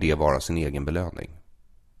så kommer det vara sin egen belöning.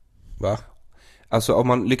 Va? Alltså om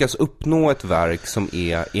man lyckas uppnå ett verk som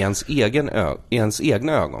är i ens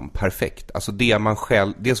egna ögon perfekt. Alltså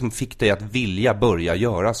det som fick dig att vilja börja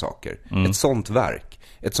göra saker. Ett sånt verk.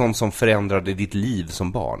 Ett sånt som förändrade ditt liv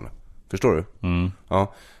som barn. Förstår du?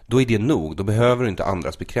 Ja, då är det nog. Då behöver du inte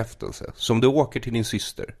andras bekräftelse. Så om du åker till din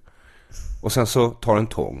syster och sen så tar en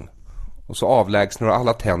tång och så avlägsnar du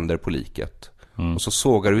alla tänder på liket. Och så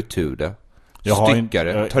sågar du itu det. Styckar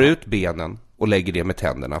det, tar ut benen och lägger det med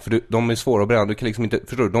tänderna. För de är svåra att bränna. Du kan liksom inte,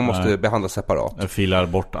 förstår du? De måste behandlas separat. Jag filar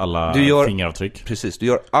bort alla fingeravtryck. Precis, du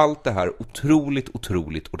gör allt det här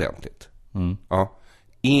otroligt ordentligt. Ja.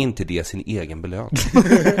 Är inte det sin egen belöning?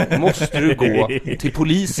 Måste du gå till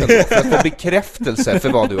polisen då för att få bekräftelse för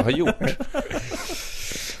vad du har gjort?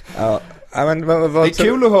 Ja. Men, det är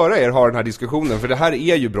kul att höra er ha den här diskussionen, för det här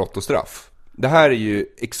är ju brott och straff. Det här är ju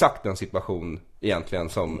exakt den situation egentligen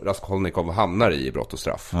som Raskolnikov hamnar i brott och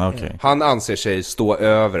straff. Okay. Han anser sig stå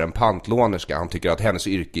över en pantlånerska. Han tycker att hennes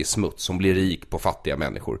yrke är smuts, som blir rik på fattiga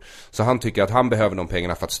människor. Så han tycker att han behöver de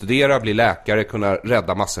pengarna för att studera, bli läkare, kunna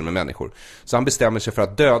rädda massor med människor. Så han bestämmer sig för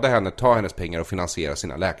att döda henne, ta hennes pengar och finansiera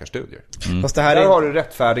sina läkarstudier. Fast det här Där har du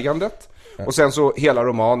rättfärdigandet. Och sen så hela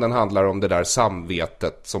romanen handlar om det där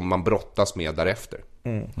samvetet som man brottas med därefter.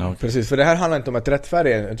 Okay. Precis, för det här handlar inte om ett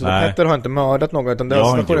rättfärdigande, utan Petter har inte mördat någon, utan det jag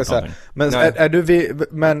har inte gjort någonting. Men är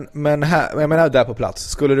du men här, jag menar där på plats,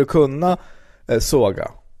 skulle du kunna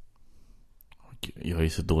såga? Jag är ju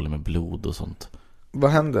så dålig med blod och sånt.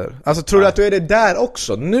 Vad händer? Alltså tror du att du är det där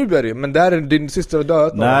också? Nu är det, men där är din syster har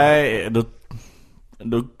dött. Nej,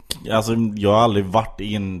 då alltså jag har aldrig varit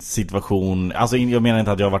i en situation, alltså jag menar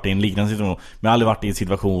inte att jag har varit i en liknande situation, men jag har aldrig varit i en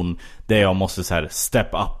situation där jag måste så här step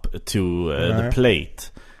up to the plate.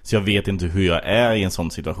 Så jag vet inte hur jag är i en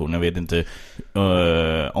sån situation. Jag vet inte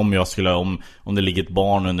om jag skulle, om det ligger ett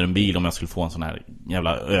barn under en bil, om jag skulle få en sån här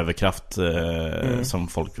jävla överkraft som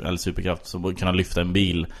folk, eller superkraft, så kunna lyfta en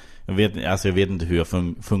bil. Jag vet inte hur jag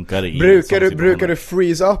funkar i. Brukar du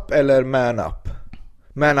freeze up eller man up?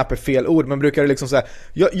 Man up är fel ord, men brukar det liksom så här,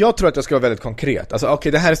 jag tror att jag ska vara väldigt konkret. Alltså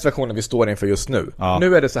okej, det här är situationen vi står inför just nu.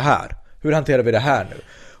 Nu är det så här. Hur hanterar vi det här nu?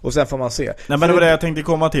 Och sen får man se. Nej, men det var det jag tänkte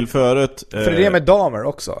komma till förut. För det är med Dahmer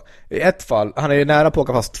också. I ett fall, han är ju nära på att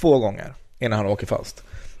åka fast 2 gånger innan han åker fast.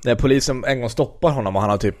 när polisen en gång stoppar honom och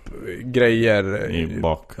han har typ grejer i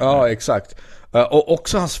bak. Ja, exakt. Och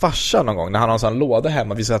också hans farsa någon gång när han har en sån låda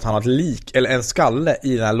hemma visar att han har ett lik eller en skalle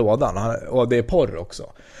i den här lådan och det är porr också.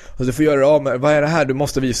 Och du får göra av med, vad är det här? Du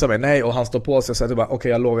måste visa mig. Nej, och han står på sig och säger bara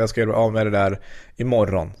okej, jag lovar jag ska göra av med det där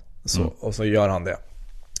imorgon. Och så gör han det.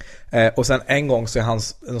 Och sen en gång så är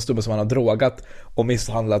en snubbe som han har drogat och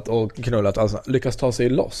misshandlat och knullat, alltså lyckas ta sig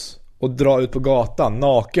loss och dra ut på gatan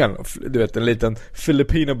naken, du vet, en liten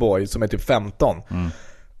Filipino boy som är typ 15.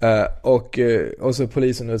 Och så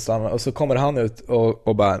polisen utstannar och så kommer han ut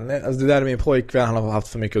och bara nej, alltså det där är min pojkvän, han har haft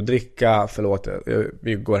för mycket att dricka, förlåt,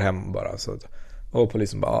 vi går hem bara. Så, och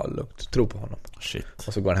polisen bara lugnt, tro på honom. Shit.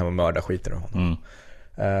 Och så går han hem och mördar skiten ur honom.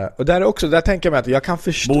 Och där också, där tänker jag mig att jag kan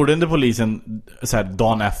förstå. Borde inte polisen så här,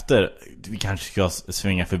 dagen efter, vi kanske ska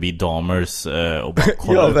svinga förbi Dahmers och bara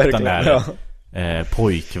kolla upp den där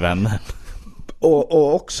pojkvännen.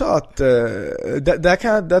 Och också att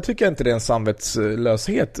där tycker jag inte det är en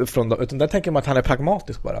samvetslöshet från, utan där tänker man att han är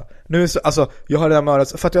pragmatisk bara. Nu så, alltså jag har det där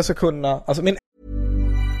mördat för att jag ska kunna, alltså min.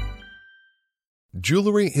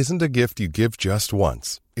 Jewelry isn't a gift you give just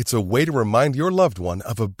once. It's a way to remind your loved one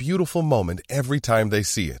of a beautiful moment every time they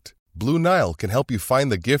see it. Blue Nile can help you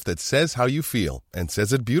find the gift that says how you feel and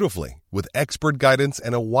says it beautifully, with expert guidance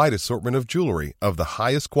and a wide assortment of jewelry of the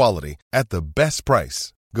highest quality at the best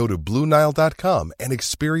price. Go to BlueNile.com and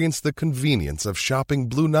experience the convenience of shopping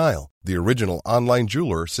Blue Nile, the original online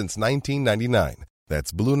jeweler since 1999.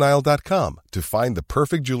 That's BlueNile.com to find the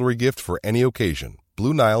perfect jewelry gift for any occasion.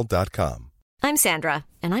 BlueNile.com. I'm Sandra,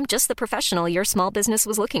 and I'm just the professional your small business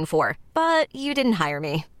was looking for. But you didn't hire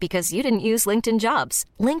me because you didn't use LinkedIn Jobs.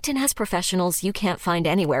 LinkedIn has professionals you can't find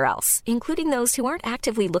anywhere else, including those who aren't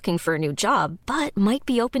actively looking for a new job, but might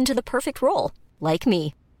be open to the perfect role, like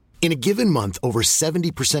me. In a given month, over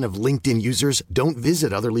 70% of LinkedIn users don't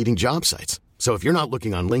visit other leading job sites. So if you're not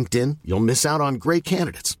looking on LinkedIn, you'll miss out on great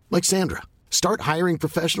candidates like Sandra. Start hiring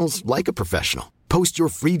professionals like a professional. Post your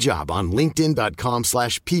free job on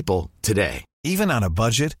linkedin.com/people today. Even on a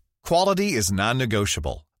budget, quality is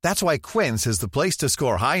non-negotiable. That's why Quince is the place to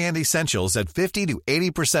score high-end essentials at 50 to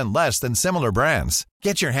 80% less than similar brands.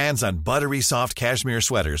 Get your hands on buttery soft cashmere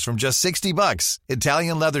sweaters from just $60,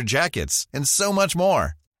 Italian leather jackets, and so much more.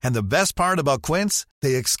 And the best part about Quince,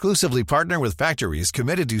 they exclusively partner with factories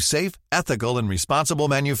committed to safe, ethical, and responsible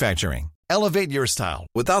manufacturing. Elevate your style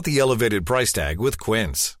without the elevated price tag with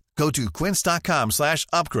Quince. Go to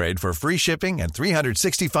quince.com/upgrade for free shipping and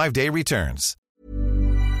 365-day returns.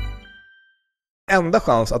 Enda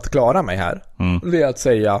chans att klara mig här, det är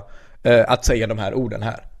att säga de här orden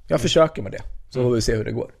här. Jag försöker med det, så får vi se hur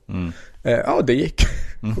det går. Ja, det gick.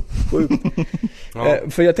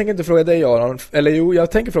 För jag tänker inte fråga dig, Aron. Eller jo,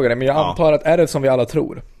 jag tänker fråga dig, men jag antar att är det som vi alla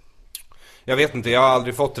tror? Jag vet inte, jag har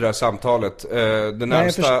aldrig fått det där samtalet. Det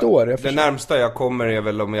närmsta jag kommer är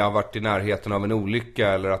väl om jag har varit i närheten av en olycka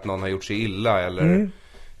eller att någon har gjort sig illa eller,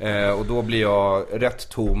 och då blir jag rätt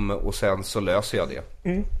tom och sen så löser jag det.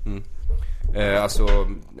 Alltså,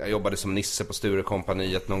 jag jobbade som nisse på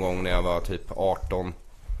Sturekompaniet någon gång när jag var typ 18.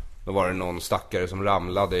 Då var det någon stackare som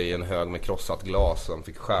ramlade i en hög med krossat glas och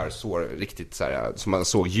fick skärsår riktigt så här, som man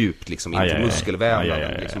såg djupt liksom in till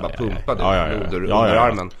muskelvävnaden, liksom bara pumpade blod ur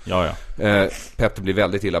underarmen. Petter blev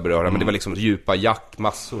väldigt illa berörd, men det var liksom djupa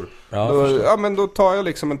jackmassor. Men då tar jag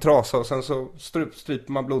liksom en trasa och sen så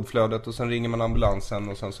stryper man blodflödet och sen ringer man ambulansen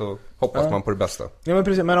och sen så hoppas man på det bästa. Ja, men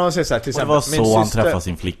precis, men om man säger så här, till exempel, det var så han träffade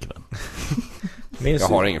sin flickvän. Jag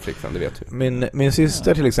har ingen flickvän, det vet du. Min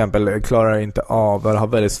syster till exempel klarar inte av, eller har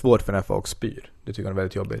väldigt svårt för när folk spyr. Det tycker hon är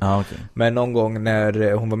väldigt jobbigt. Okay. Men någon gång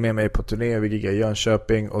när hon var med mig på turné, vi gick i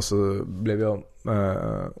Jönköping och så blev jag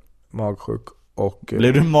magsjuk och...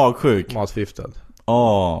 Blev du magsjuk? Matförgiftad.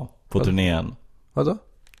 På turnén. Vadå?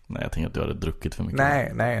 Nej, jag tänkte att du hade druckit för mycket.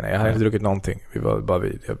 Nej, jag hade inte druckit någonting. Vi var bara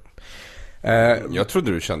vid... jag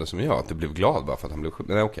trodde du kände som jag, att du blev glad bara för att han blev sjuk.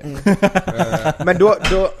 Nej, okej. Men då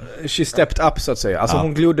she stepped up så att säga. Alltså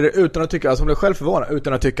hon gjorde det utan att tycka, alltså hon blev själv förvånad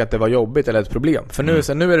utan att tycka att det var jobbigt eller ett problem. För nu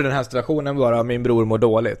är det den här situationen bara, min bror mår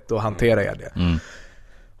dåligt och hanterar jag det.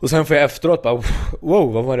 Och sen får jag efteråt bara,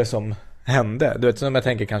 wow, vad var det som hände? Du vet, som jag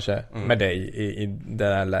tänker kanske med dig i det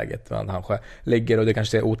här läget, när han ligger och det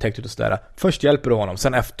kanske ser otäckt ut och sådär. Först hjälper du honom,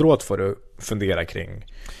 sen efteråt får du fundera kring.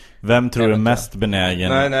 Vem tror du är mest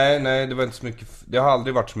benägen? Nej, det var inte så mycket. Det har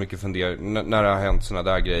aldrig varit så mycket fundera när det har hänt såna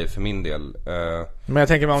där grejer för min del. Men jag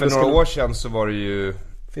tänker, för några år sedan så var det ju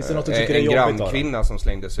finns det något du tycker en är jobbigt grannkvinna som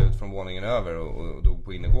slängdes ut från våningen över och dog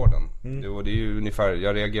på innergården. Det är ju ungefär,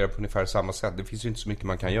 jag reagerar på ungefär samma sätt. Det finns ju inte så mycket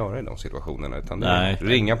man kan göra i de situationerna, utan det är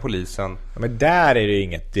ringa polisen. Ja, men där är det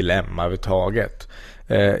inget dilemma överhuvudtaget.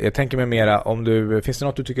 Jag tänker mig mera om finns det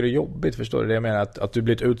något du tycker är jobbigt, förstår du det? Jag menar att du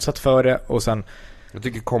blivit utsatt för det och sen... Jag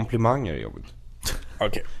tycker komplimanger är jobbigt.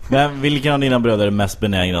 Okej. Men vilken av dina bröder är mest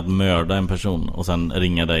benägen att mörda en person och sen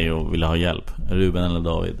ringa dig och vilja ha hjälp? Ruben eller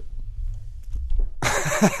David?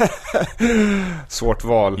 Svårt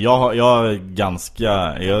val.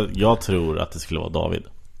 Jag tror att det skulle vara David.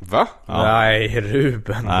 Va? Ja. Nej,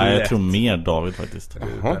 Ruben. Nej, jag tror mer David faktiskt.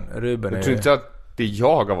 Ruben Jag tror inte att det är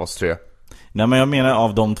jag av oss tre. Nej, men jag menar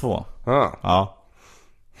av de två. Ja.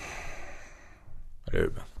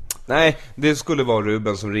 Ruben. Nej, det skulle vara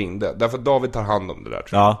Ruben som ringde. Därför att David tar hand om det där,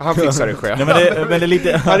 tror jag. Ja. Han fixar det själv. Nej, men det är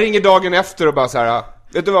lite... Han ringer dagen efter och bara så här: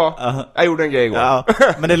 vet du vad? Jag gjorde en grej igår. Ja,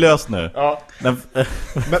 men det är löst nu. Ja.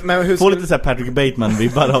 Men hur får lite så här Patrick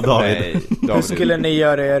Bateman-vibbar av David. Nej, David. Hur skulle ni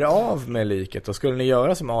göra er av med liket? Och skulle ni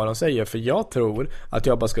göra som Aron säger? För jag tror att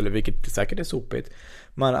jag bara skulle, vilket säkert är sopigt,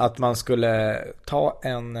 men att man skulle ta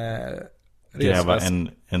en gräva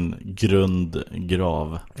en grund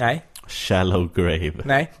grav. Nej. Shallow grave.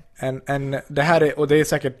 Nej. Det här är, och det är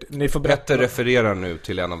säkert, ni får berätta. Petter refererar nu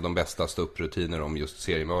till en av de bästa ståupprutiner om just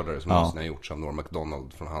seriemördare som någonsin har gjorts av Norm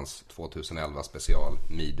Macdonald från hans 2011 special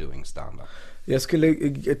Me Doing Stand-Up. Jag skulle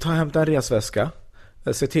hämta en resväska,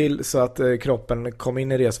 se till så att kroppen kom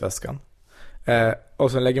in i resväskan,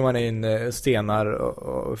 och så lägger man in stenar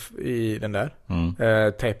i den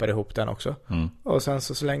där, tejpar ihop den också, och sen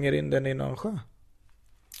så slänger in den i någon sjö.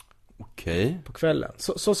 Okej. På kvällen.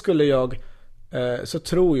 Så skulle jag, så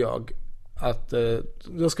tror jag att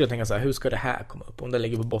då skulle jag tänka så här: hur ska det här komma upp om det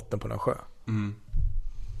ligger på botten på någon sjö?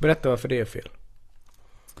 Berätta varför det är fel.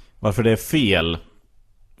 Varför det är fel?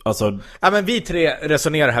 Alltså... Ja, men vi tre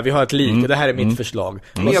resonerar här, vi har ett lik och det här är mitt förslag.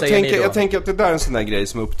 Men jag tänker att det där är en sån där grej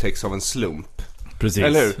som upptäcks av en slump. Precis.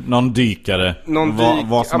 Eller? Någon dykare.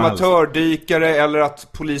 Amatördykare, eller att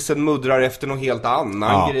polisen muddrar efter någon helt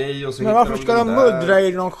annan grej och så. Men varför ska de muddra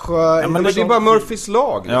i någon sjö? Ja, men det är bara Murphys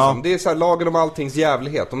lag liksom. Ja. Det är så här lagen om alltings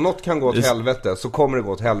jävlighet. Om något kan gå åt helvete så kommer det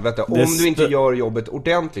gå åt helvete om du inte gör jobbet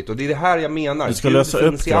ordentligt. Och det är det här jag menar. Du ska lösa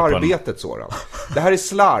upp i arbetet sådan. Det här är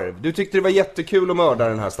slarv. Du tyckte det var jättekul att mörda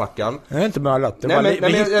den här stackaren. Jag är inte mördat. I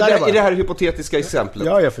det här hypotetiska exemplet.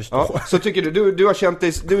 Ja, jag förstår. Ja, så tycker du har känt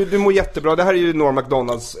dig, du mår jättebra. Det här är ju Norm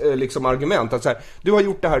Macdonalds liksom argument att så här, du har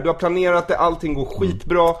gjort det här, du har planerat det, allting går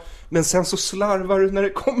skitbra, men sen så slarvar du när det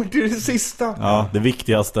kommer till det sista. Ja, det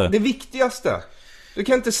viktigaste. Det viktigaste. Du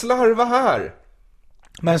kan inte slarva här.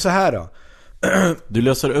 Men så här då.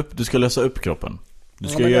 Du ska lösa upp kroppen. Du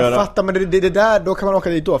ska jag fattar, men det där, då kan man åka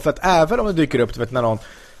dit då. För att även om det dyker upp, du vet, när någon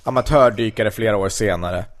amatördykare flera år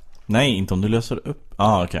senare. Nej, inte om du löser upp.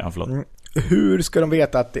 Okej, förlåt. Hur ska de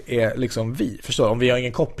veta att det är liksom vi? Förstår du? Om vi har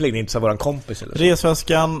ingen koppling, det är inte så våran kompis eller så.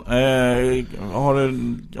 Resväskan, har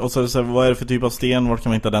du, och så vad är det för typ av sten? Var kan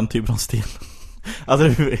man hitta den typen av sten?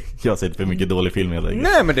 Alltså, jag har sett för mycket dålig film helt enkelt.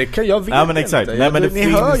 Nej, men det kan jag vet men exakt. inte. Nej, men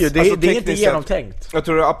ni hör ju, det är inte genomtänkt. Jag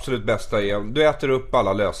tror det absolut bästa är, du äter upp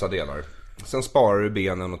alla lösa delar. Sen sparar du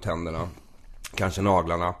benen och tänderna, kanske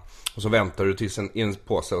naglarna. Och så väntar du tills i en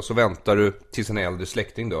påse. Och så väntar du tills en äldre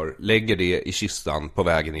släkting dör. Lägger det i kistan på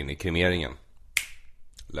vägen in i kremeringen.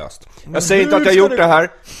 Löst. Jag säger inte att jag gjort det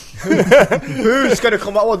här. Hur ska det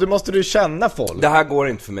komma åt? Du måste du känna folk. Det här går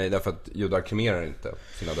inte för mig därför att judar kremerar inte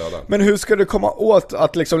sina döda. Men hur ska du komma åt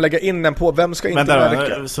att liksom lägga in den på? Vem ska inte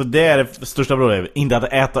verka? Så det är det största problemet. Inte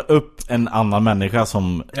att äta upp en annan människa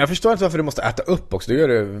som... Jag förstår inte varför du måste äta upp också. Du gör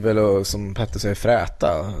det väl, som Petter säger,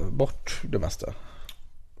 fräta bort det mesta.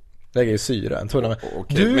 Lägger i syra, en tunna med.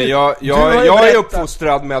 Okej, men jag är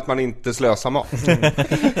uppfostrad med att man inte slösar mat.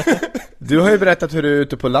 Du har ju berättat hur du är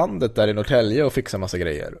ute på landet där i Norrtälje och fixar massa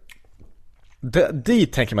grejer.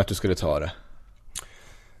 Dit tänker man att du skulle ta det.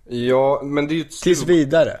 Ja, men det är ju tills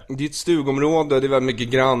vidare. Det är ett stugområde, det är väldigt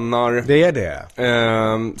mycket grannar. Det är det.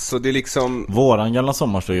 Så det är liksom... Våran gamla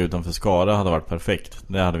sommarstuga utanför Skara hade varit perfekt.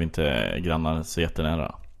 Det hade vi inte grannar så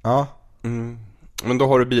jättenära. Ja. Men då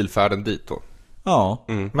har du bilfärden dit då. Ja.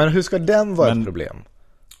 Men hur ska den vara ett problem?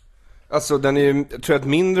 Alltså den är ju, tror jag, ett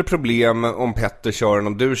mindre problem om Petter kör än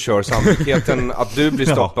om du kör. Sannolikheten att du blir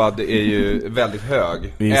stoppad är ju väldigt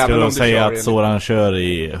hög. Vi ska då säga att Soran kör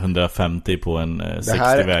i 150 på en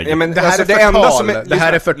 60-väg. Ja, men det här alltså, det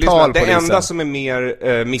här är förtal. Det enda som är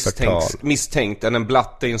mer misstänkt än en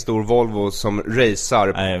blatte i en stor Volvo som racear,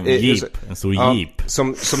 en stor jeep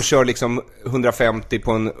som kör liksom 150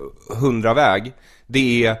 på en 100-väg.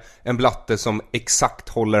 Det är en blatte som exakt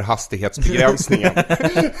håller hastighetsbegränsningen.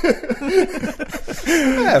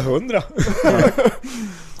 100.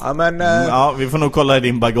 Ja, men ja, vi får nog kolla i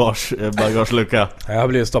din bagagelucka. Jag har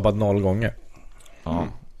blivit stoppad 0 gånger. Ja,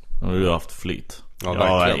 du har haft flyt. Ja,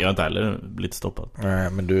 jag har inte heller blivit stoppad. Nej,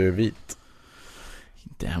 men du är vit.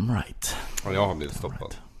 Damn right. Och jag har blivit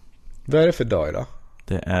stoppad. Vad är det för dag idag?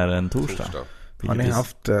 Det är en torsdag. Har ni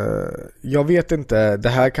haft... jag vet inte, det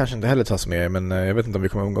här kanske inte heller tas med, men jag vet inte om vi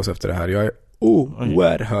kommer umgås efter det här. Jag är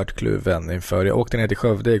oerhört kluven inför. Jag åkte ner till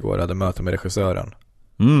Skövde igår och hade möte med regissören.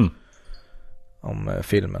 Om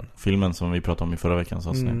filmen. Filmen som vi pratade om i förra veckans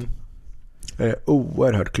avsnitt. Jag är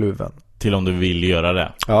oerhört kluven. Till om du vill göra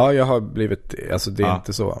det. Ja, jag har blivit... Alltså det är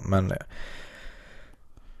inte så, men...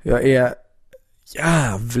 Jag är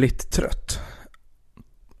jävligt trött.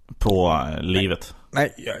 På livet?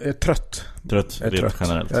 Nej, jag är trött. Trött,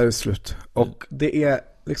 generellt. Jag är slut. Och det är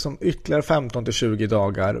liksom ytterligare 15-20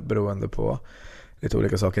 dagar beroende på lite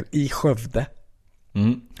olika saker i Skövde.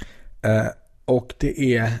 Och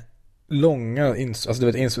det är långa alltså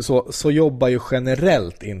du vet, så jobbar ju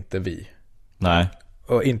generellt inte vi. Nej.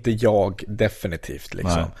 Och inte jag definitivt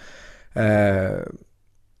liksom.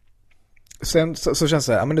 Sen så känns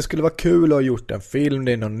det men det skulle vara kul att ha gjort en film,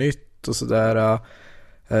 det är något nytt och sådär.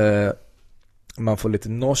 Man får lite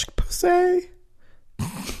norsk på sig,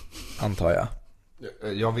 antar jag.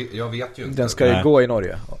 Jag vet ju inte. Den ska ju gå i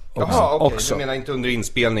Norge också. Jaha, okej. Du menar inte under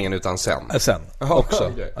inspelningen utan sen? Sen, också.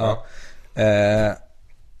 Okay. Ja.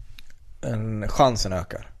 Chansen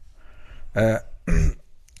ökar.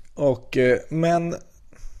 Men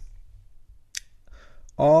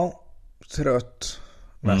trött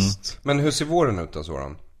mest. Men hur ser våren ut då,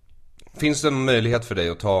 Soran? Finns det en möjlighet för dig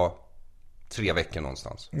att ta 3 veckor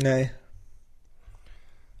någonstans? Nej.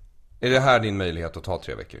 Är det här din möjlighet att ta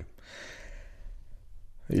 3 veckor?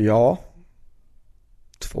 Ja.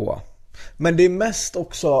 2. Men det är mest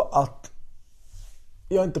också att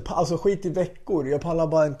jag inte, alltså skit i veckor. Jag pallar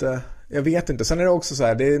bara inte. Jag vet inte. Sen är det också så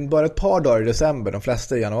här, det är bara ett par dagar i december, de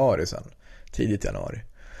flesta i januari sen. Tidigt januari.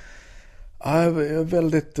 Jag är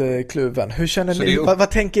väldigt kluven. Hur känner ni?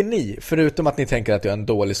 Vad tänker ni? Förutom att ni tänker att jag är en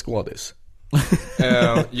dålig skådis.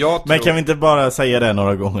 Men kan vi inte bara säga det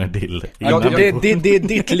några gånger till? Det är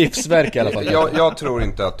ditt livsverk i alla fall. Jag tror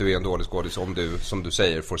inte att du är en dålig skådis om du, som du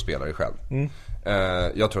säger, får spela dig själv.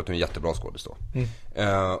 Jag tror att du är en jättebra skådis då.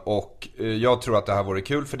 Och jag tror att det här vore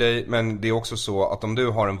kul för dig. Men det är också så att om du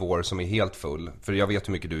har en vår som är helt full, för jag vet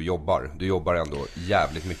hur mycket du jobbar ändå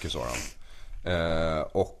jävligt mycket, Soran.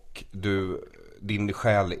 Och din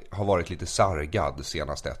själ har varit lite sargad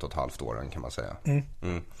senaste 1,5 åren, kan man säga.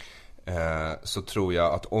 Så tror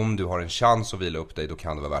jag att om du har en chans att vila upp dig, då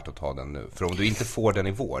kan det vara värt att ta den nu. För om du inte får den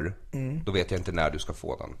i vår, då vet jag inte när du ska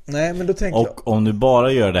få den. Nej, men då tänker och om du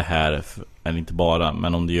bara gör det här, eller inte bara,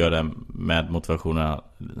 men om du gör det med motivationen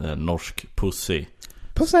norsk pussy,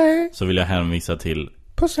 så vill jag hänvisa till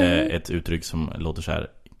ett uttryck som låter så här: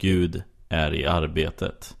 Gud är i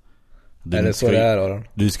arbetet.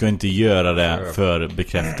 Du ska inte göra det för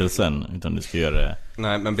bekräftelsen, utan du ska göra det.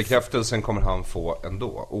 Nej, men bekräftelsen kommer han få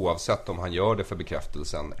ändå, oavsett om han gör det för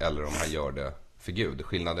bekräftelsen eller om han gör det för Gud.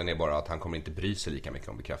 Skillnaden är bara att han kommer inte bry sig lika mycket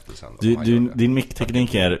om bekräftelsen. Din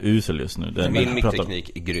mickteknik är usel just nu. Min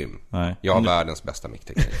mickteknik är grym. Nej. Jag har världens bästa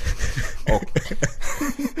mickteknik. Och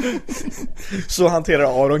så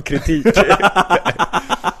hanterar Aron kritik.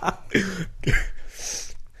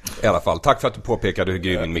 I alla fall, tack för att du påpekade hur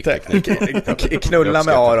grym min mickteknik är. Knulla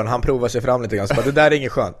med Aron, han provar sig fram lite grann. Så bara, det där är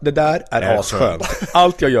inget skönt. Det där är asskönt.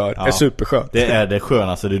 Allt jag gör är superskönt. Det är det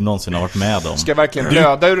skönaste du någonsin har varit med om. Ska jag verkligen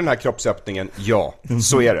blöda ur den här kroppsöppningen? Ja,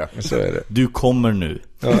 så är det. Så är det. Du kommer nu.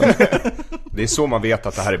 Det är så man vet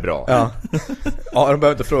att det här är bra. Ja, de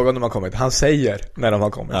behöver inte fråga om de har kommit. Han säger när de har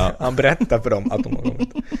kommit. Han berättar för dem att de har kommit.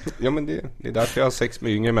 Ja, men det är därför jag har sex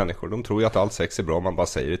med yngre människor. De tror ju att allt sex är bra, man bara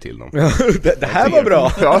säger det till dem. Det här var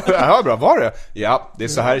bra. Ja, det här var bra, var det? Ja, det är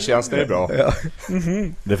så här det känns när det är bra.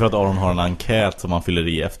 Det är för att Aron har en enkät som man fyller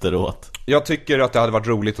i efteråt. Jag tycker att det hade varit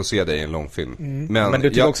roligt att se dig i en långfilm. Men du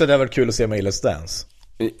tycker också att det hade varit kul att se mig i Let's Dance?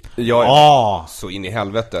 Så in i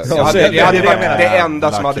helvete. Det hade varit det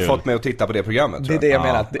enda som hade fått mig att titta på det programmet. Det är det jag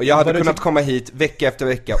menar. Och jag hade kunnat komma hit vecka efter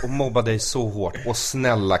vecka och mobba dig så hårt. Och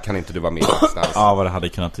snälla, kan inte du vara med någonstans? Ja, vad det hade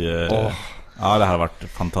kunnat... Ja, det hade varit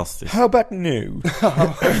fantastiskt. How about new?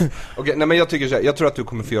 Okej, nej, men jag tycker så här, jag tror att du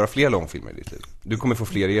kommer få göra fler långfilmer i ditt liv. Du kommer få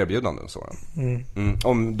fler erbjudanden, Soran.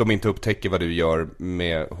 Om de inte upptäcker vad du gör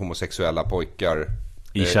med homosexuella pojkar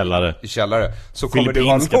i källare. Så kommer du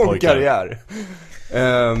ha en lång karriär.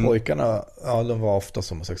 Pojkarna, de var ofta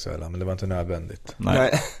homosexuella, men det var inte nödvändigt.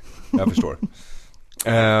 Nej. Jag förstår.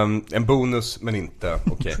 En bonus, men inte.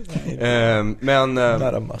 Okej. Men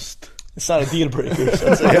not a must. Det är en dealbreaker, så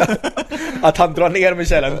att säga. Att han drar ner med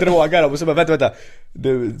källan, drogar dem och så bara, vänta.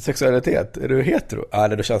 Du, sexualitet, är du hetero? Nej,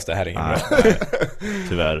 då känns det här ingen bra.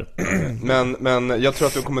 Tyvärr. Men jag tror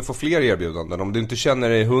att du kommer få fler erbjudanden. Om du inte känner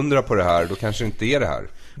dig 100 på det här, då kanske det inte är det här.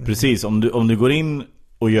 Precis, om du går in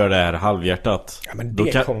och gör det här halvhjärtat. Ja, men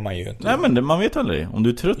det kommer man ju inte. Nej, men man vet aldrig. Om du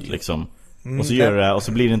är trött liksom. Och så gör du det här, och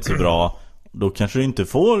så blir det inte så bra. Då kanske du inte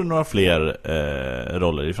får några fler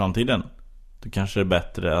roller i framtiden. Då kanske det är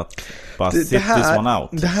bättre att bara sit this one out.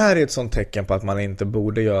 Det här är ett sånt tecken på att man inte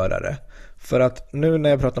borde göra det. För att nu när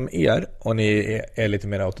jag pratar med er och ni är lite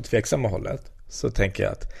mer åt det tveksamma hållet, så tänker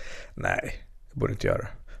jag att nej, jag borde inte göra det.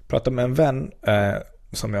 Prata med en vän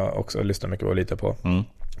som jag också lyssnar mycket och lite på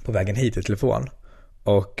på vägen hit i telefon.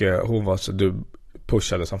 Och hon var så, du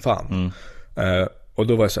pushade som fan. Och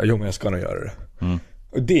då var jag så här, jo men jag ska nog göra det.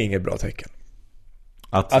 Och det är inget bra tecken.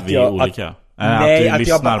 Att vi är olika. Nej,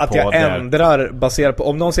 att jag ändrar baserat på,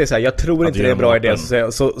 om någon säger så här, jag tror inte det är en bra idé,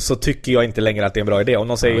 så tycker jag inte längre att det är en bra idé. Om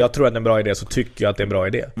någon säger, jag tror att det är en bra idé, så tycker jag att det är en bra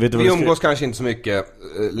idé. Vi umgås kanske inte så mycket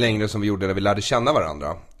längre som vi gjorde när vi lärde känna varandra.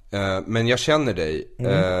 Men jag känner dig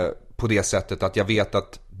på det sättet att jag vet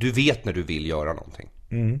att du vet när du vill göra någonting.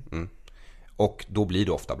 Och då blir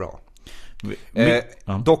det ofta bra.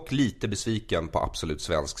 Dock lite besviken på Absolut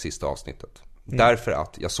Svensk sista avsnittet. Därför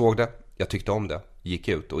att jag såg det, jag tyckte om det, gick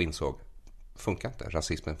ut och insåg, funkar inte,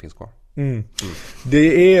 rasismen finns kvar.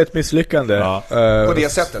 Det är ett misslyckande på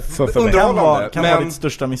det sättet. Underhållande kan vara ditt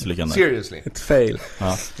största misslyckande. Seriously. Ett fail.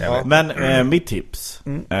 Men mitt tips,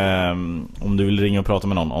 om du vill ringa och prata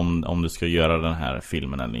med någon om du ska göra den här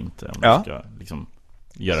filmen eller inte, om du ska liksom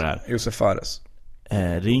göra det här. Josef Fares.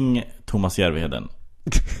 Ring Thomas Järvheden.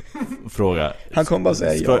 Fråga. Han kommer bara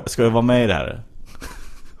säga ska jag vara med i det här?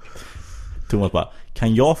 Thomas bara,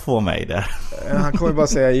 kan jag få vara med i det? Han kommer bara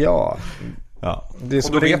säga ja. Det är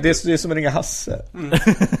som att ringa Hasse.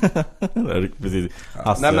 Precis.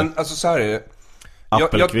 Hasse. Nej men alltså så här är det.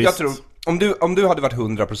 Jag tror om du hade varit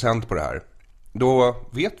 100% på det här, då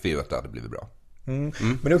vet vi ju att det hade blivit bra.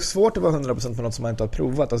 Men det är också svårt att vara 100% på något som man inte har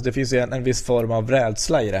provat. Alltså det finns ju en viss form av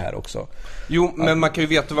rädsla i det här också. Jo, men man kan ju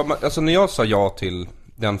veta vad alltså när jag sa ja till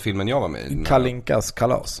den filmen jag var med i, Katinkas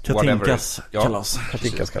kalas. Katinkas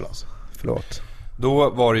kalas. Förlåt. Då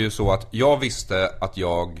var det ju så att jag visste att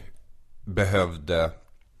jag behövde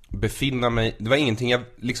befinna mig, det var ingenting jag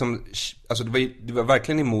liksom, alltså det var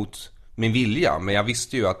verkligen emot min vilja, men jag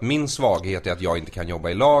visste ju att min svaghet är att jag inte kan jobba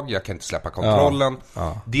i lag, jag kan inte släppa kontrollen.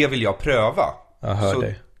 Det vill jag pröva. Jag hör så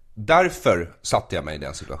dig. Därför satte jag mig i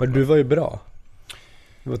den situationen. Men du var ju bra.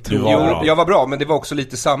 Jag var bra, men det var också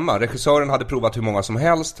lite samma. Regissören hade provat hur många som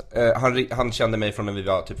helst. Han kände mig från när vi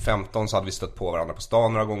var typ 15, så hade vi stött på varandra på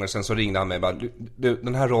stan några gånger. Sen så ringde han mig och bara, du,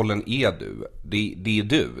 den här rollen är du. Det är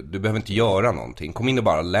du. Du behöver inte göra någonting. Kom in och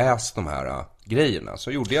bara läs de här grejerna.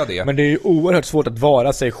 Så gjorde jag det. Men det är ju oerhört svårt att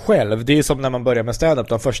vara sig själv. Det är som när man börjar med stand-up.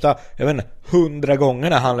 De första, 100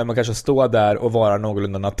 gångerna handlar man kanske stå där och vara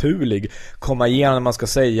någorlunda naturlig. Komma igenom när man ska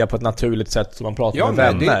säga på ett naturligt sätt som man pratar med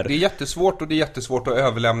vänner. Det är jättesvårt, och det är jättesvårt att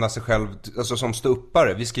överlämna sig själv, alltså som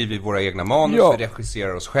ståuppare. Vi skriver våra egna manus, vi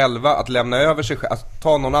regisserar oss själva. Att lämna över sig, att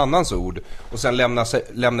ta någon annans ord och sen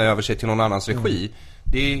lämna över sig till någon annans regi.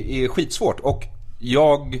 Det är skitsvårt, och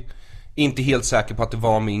jag är inte helt säker på att det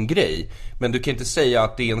var min grej. Men du kan inte säga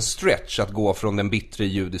att det är en stretch att gå från den bittre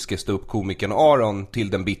judiske ståuppkomikern Aron till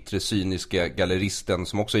den bittre cyniska galleristen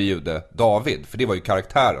som också är jude, David. För det var ju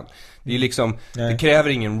karaktären. Det är liksom, det kräver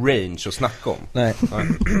ingen range att snacka om. Nej.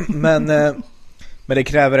 Men det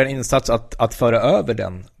kräver en insats att föra över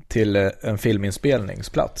den till en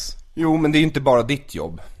filminspelningsplats. Jo, men det är inte bara ditt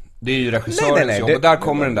jobb. Det är ju regissörens jobb. Och där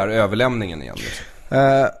kommer den där överlämningen igen.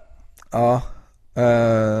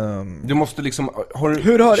 Du måste liksom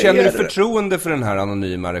känner du förtroende för den här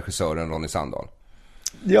anonyma regissören Ronny Sandahl?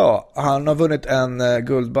 Ja, han har vunnit en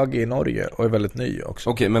Guldbagge i Norge och är väldigt ny också.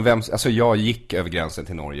 Okej, men alltså jag gick över gränsen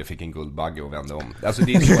till Norge, fick en Guldbagge och vände om. Alltså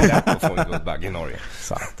det är så lätt att få en Guldbagge i Norge.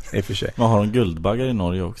 Sant, i och för sig. Man har en Guldbagge i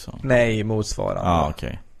Norge också? Nej, motsvarande. Ja,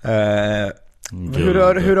 okej.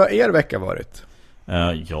 Hur har er vecka varit?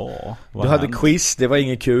 Du hade quiz, det var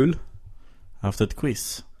inget kul. Jag har haft ett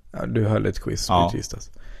quiz. Ja, du höll ett quiz på tisdags.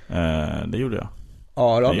 Det gjorde jag.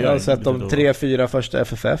 Ja, jag har sett de 3-4 första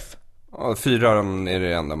FFF. Ja, 4 är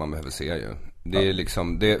det enda man behöver se ju. Det är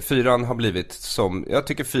liksom, 4 har blivit som, jag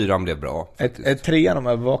tycker 4 blev bra. Ett 3 om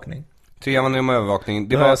övervakning. 3 om övervakning.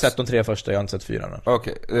 Det har jag sett de 3 första, jag har inte sett 4 nu.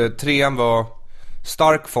 Okej, 3 var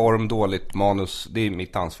stark form, dåligt manus. Det är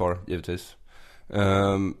mitt ansvar, givetvis.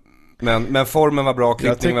 Men formen var bra,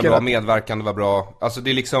 klippningen var bra, medverkande var bra. Alltså det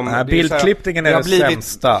är liksom bildklippningen är det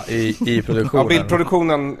sämsta i produktionen. Ja,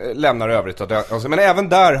 bildproduktionen lämnar övrigt alltså, men även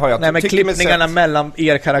där har jag men klippningarna mellan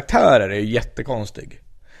er karaktärer är ju jättekonstig.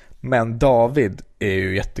 Men David är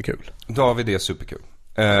ju jättekul. David är superkul.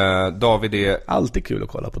 David är alltid kul att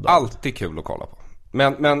kolla på. Alltid kul att kolla på.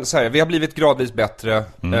 Men så här, vi har blivit gradvis bättre.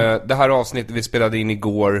 Det här avsnittet vi spelade in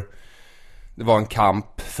igår, det var en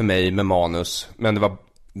kamp för mig med manus, men det var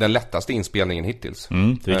den lättaste inspelningen hittills.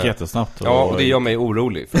 Det gick jättesnabbt. Ja, och det gör mig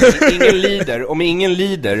orolig. För om ingen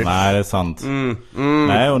lider. Nej, det är sant.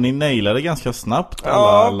 Nej, och ni nailade ganska snabbt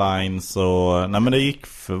alla lines. Och... Nej, men det gick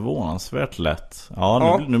förvånansvärt lätt.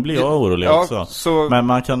 Nu blir jag orolig också. Så... Men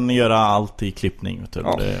man kan göra allt i klippning. Vet du.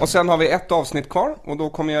 Och sen har vi ett avsnitt kvar. Och då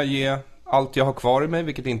kommer jag ge allt jag har kvar i mig,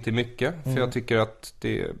 vilket inte är mycket. För jag tycker att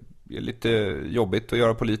det är lite jobbigt att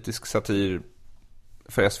göra politisk satir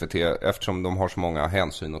för SVT, eftersom de har så många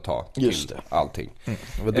hänsyn att ta till allting.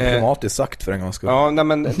 Det var diplomatiskt sagt för en gång skull. Ja, nej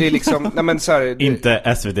men det är liksom så här,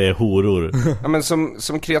 inte SVT är horor. Ja, men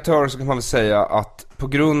som kreatör så kan man väl säga att på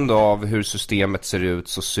grund av hur systemet ser ut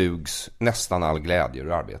så sugs nästan all glädje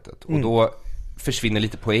ur arbetet. Och då försvinner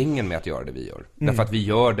lite poängen med att göra det vi gör. Därför att vi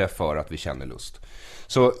gör det för att vi känner lust.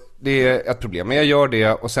 Så det är ett problem. Men jag gör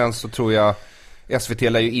det, och sen så tror jag SVT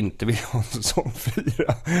lär ju inte vilja ha en sån 4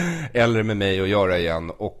 eller med mig att göra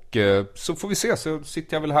igen. Och så får vi se, så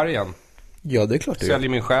sitter jag väl här igen. Ja, det är klart det. Säljer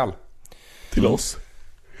min själ. Till oss.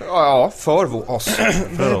 Ja, för oss.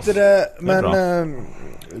 För oss. Men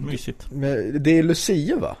mysigt. Det är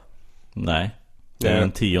Lucia, va? Nej, det är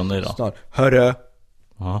den 10:e idag. Snart. Hörru.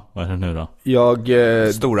 Ja, vad är det nu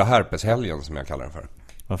då? Stora herpeshelgen som jag kallar den för.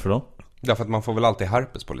 Varför då? Därför att man får väl alltid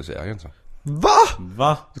herpes på Lucia, är det inte så?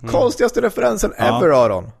 Va? Konstigaste referensen ever,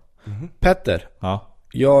 Aron. Petter. Ja.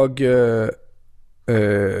 Jag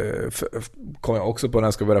kom jag också på när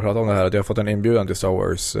jag ska börja prata om det här, att jag har fått en inbjudan till Star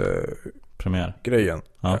Wars premiär-grejen.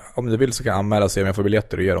 Ja. Om du vill så kan jag anmäla sig om jag får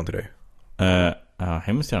biljetter och ge dem till dig. Ja,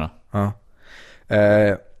 hemskt gärna. Ja.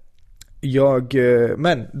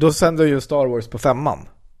 Men då sänder ju Star Wars på 5:an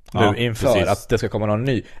nu inför precis. Att det ska komma någon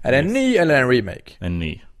ny. Är det en ny eller en remake? En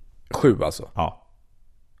ny. 7 alltså? Ja.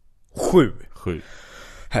 7.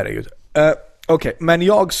 Herregud. Okej, men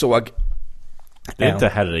jag såg... Det är inte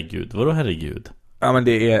herregud. Vadå herregud? Ja, men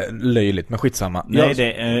det är löjligt, men skitsamma. Nej,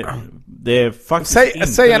 det är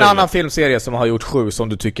faktiskt Säg en annan filmserie som har gjort 7 som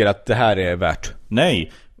du tycker att det här är värt.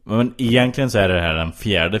 Nej, men egentligen så är det här den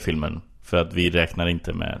 4:e filmen. För att vi räknar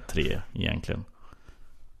inte med 3 egentligen.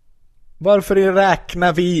 Varför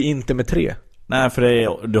räknar vi inte med 3? Nej,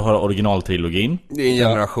 för du har originaltrilogin. Det är en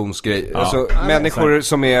generationsgrej. Ja. Alltså, människor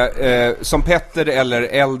som är som Petter eller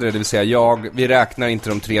äldre, det vill säga jag, vi räknar inte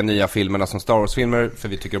de 3 nya filmerna som Star Wars-filmer, för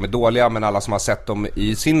vi tycker de är dåliga. Men alla som har sett dem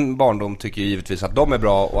i sin barndom tycker givetvis att de är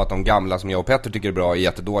bra, och att de gamla som jag och Petter tycker är bra är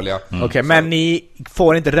jättedåliga. Okej, men ni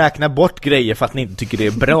får inte räkna bort grejer för att ni inte tycker det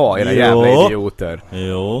är bra, era jävla idioter.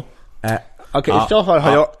 Jo. Okej,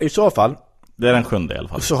 i så fall det är den 7:e i alla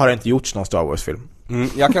fall. Så har det inte gjorts någon Star Wars-film.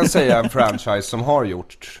 Jag kan säga en franchise som har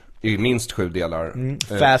gjort i minst 7 delar.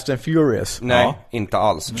 Fast and Furious. Nej, inte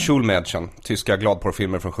alls. Schulmädchen, tyska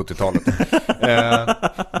gladporrfilmer från 70-talet.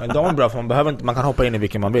 Men de är bra, för man kan hoppa in i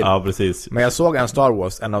vilken man vill. Ja, precis. Men jag såg en Star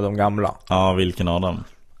Wars, en av de gamla. Ja, vilken av dem?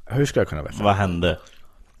 Hur ska jag kunna veta? Vad hände?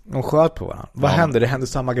 De sköt på varandra. Vad hände? Det hände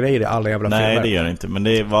samma grejer i alla jävla filmer. Nej, det gör det inte. Men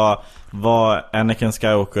det var Anakin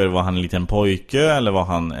Skywalker, var han en liten pojke, eller var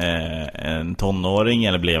han en tonåring,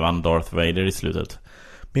 eller blev han Darth Vader i slutet?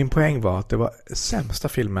 Min poäng var att det var sämsta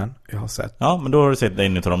filmen jag har sett. Ja, men då har du sett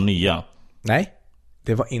en av de nya. Nej,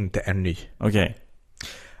 det var inte en ny. Okej.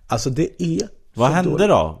 Alltså det är... Vad hände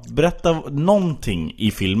då? Berätta någonting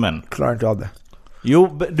i filmen. Klarar inte av det.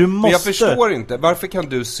 Jo, du måste... Men jag förstår inte. Varför kan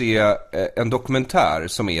du se en dokumentär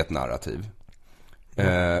som är ett narrativ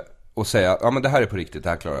och säga, ja men det här är på riktigt, det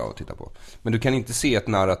här klarar jag att titta på. Men du kan inte se ett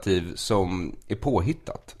narrativ som är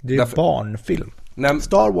påhittat. Det är barnfilm.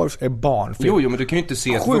 Star Wars är barnfilm. Jo, men du kan ju inte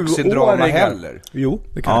se ett vuxendrama heller. Jo,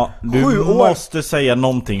 det kan du måste säga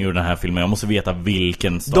någonting ur den här filmen. Jag måste veta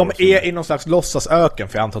vilken Star Wars. De är i någon slags låtsasöken,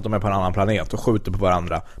 för jag antar att de är på en annan planet och skjuter på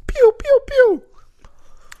varandra. Pew, pew, pew.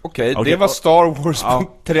 Okej, det var Star Wars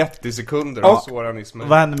på 30 sekunder av såranismen.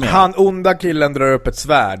 Vad händer med? Han onda killen drar upp ett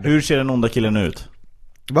svärd. Hur ser den onda killen ut?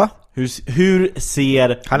 Va? Hur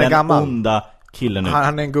ser den onda killen ut?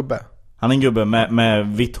 Han är en gubbe. Han är en gubbe med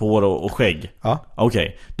vitt hår och skägg. Ja.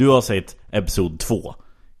 Okej, du har sett episod 2.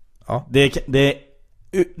 Ja. Det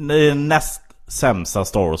är näst sämsta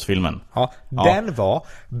Star Wars-filmen. Ja, den var...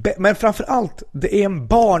 Men framförallt, det är en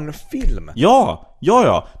barnfilm. Ja.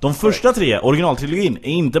 De första 3, originaltrilogin,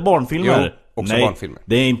 är inte barnfilmer. Jo, också barnfilmer.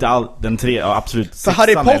 Det är inte den 3, absolut. För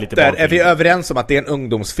Harry Potter är vi överens om att det är en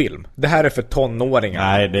ungdomsfilm. Det här är för tonåringar.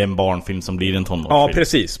 Nej, det är en barnfilm som blir en tonårsfilm. Ja,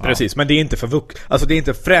 precis. Men det är inte för alltså det är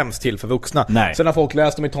inte främst till för vuxna. Nej. Sen har folk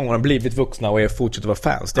läst dem i tonåren, blivit vuxna och fortsätter vara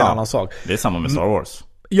fans. Det är en annan sak. Det är samma med Star Wars.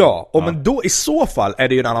 Ja, men då i så fall är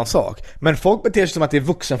det ju en annan sak. Men folk beter sig som att det är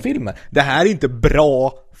vuxenfilmer. Det här är inte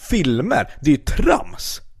bra filmer. Det är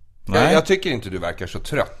trams. Jag tycker inte du verkar så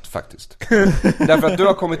trött faktiskt. Därför att du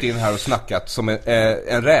har kommit in här och snackat som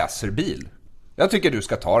en racerbil. Jag tycker du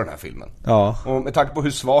ska ta den här filmen. Ja. Och med tanke på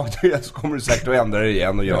hur svag du är så kommer du säkert att ändra dig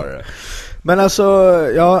igen och göra det. Men alltså,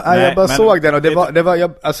 jag bara såg den och det var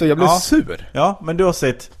jag blev sur. Ja, men du har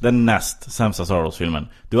sett den näst sämsta Star Wars-filmen.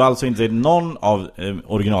 Du har alltså inte sett någon av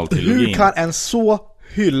originaltrilogin. Hur kan en så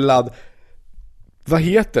hyllad, vad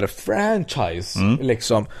heter det, franchise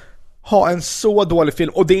liksom ha en så dålig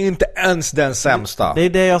film? Och det är inte ens den sämsta. Det är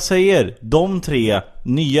det jag säger. De 3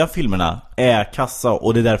 nya filmerna är kassa,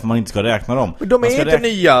 och det är därför man inte ska räkna dem. Men de är inte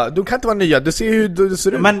nya, de kan inte vara nya. Du ser hur det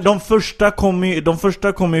ser ut. Men de första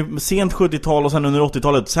kom ju sent 70-tal och sen under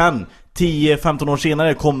 80-talet. Sen 10-15 år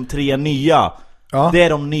senare kom 3 nya. Ja. Det är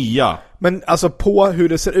de nya. Men alltså på hur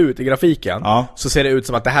det ser ut i grafiken, så ser det ut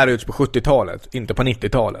som att det här är ut på 70-talet, inte på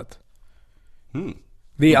 90-talet.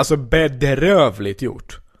 Det är alltså bedrövligt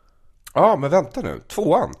gjort. Ja, men vänta nu.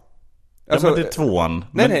 2:an. Alltså, ja, men det är 2:an.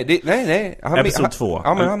 Nej. Episod 2.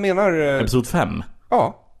 Ja, men han menar... Episod 5.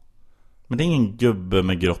 Ja. Men det är ingen gubbe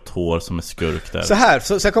med grått hår som är skurk där. Så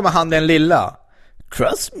här, så kommer han den lilla.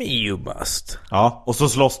 Trust me you must. Ja, och så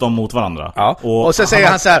slåss de mot varandra. Ja. Och så säger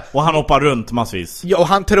han så här. Och han hoppar runt massvis. Ja, och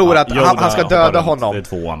han tror att han ska döda honom. Det är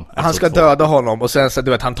 2:an. Han ska döda honom. Och sen så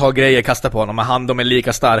du vet, han tar grejer, kastar på honom. Och de är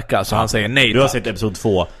lika starka, så han säger nej. Du har sett episod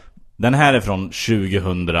 2. Den här är från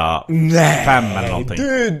 2005 eller någonting.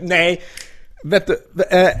 Nej. Vet du,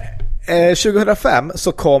 2005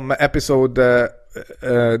 så kom episod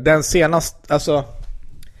den senaste, alltså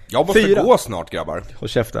jag måste 4. gå snart, grabbar. Håll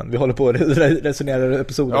käften, vi håller på att resonera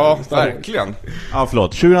episoden. Ja, verkligen. Ja,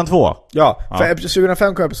 förlåt, 2002. Ja, för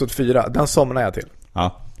 2005 kom episod 4. Den somnar jag till.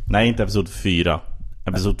 Ja, nej, inte episod 4.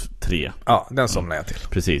 Episod 3. Ja, den somnar jag till.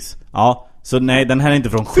 Precis. Ja, så nej, den här är inte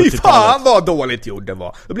från 70-talet. Fy fan vad dåligt gjord den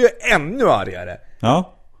var. Då blir jag ännu argare.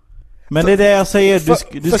 Ja. Men det är det jag säger,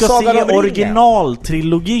 du ska se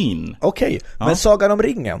originaltrilogin. Okej, men Sagan om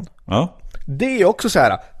ringen. Ja. Det är också så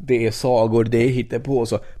här, det är sagor, det är hittepå och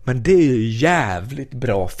så, men det är ju jävligt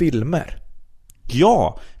bra filmer.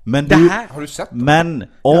 Ja, men det här har du sett dem? Men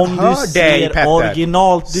om du ser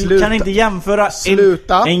original, du kan inte jämföra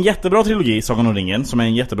en jättebra trilogi, Sagan om ringen, som är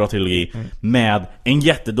en jättebra trilogi, med en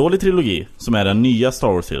jättedålig trilogi som är den nya Star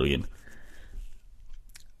Wars-trilogin.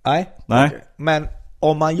 Nej. Okay. Men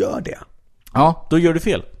om man gör det, ja, då gör du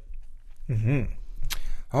fel.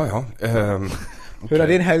 Ja. Hur har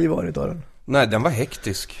din helg varit, Aron? Nej, den var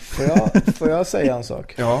hektisk. Får jag säga en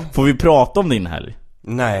sak? Ja. Får vi prata om din helg?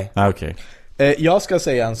 Nej. Okej. Jag ska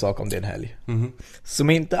säga en sak om din helg. Som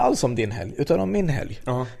inte alls om din helg, utan om min helg.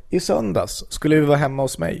 I söndags skulle vi vara hemma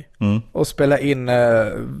hos mig och spela in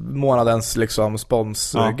månadens liksom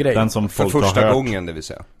sponsgrej. Den som folk för första har hört. Gången, det vill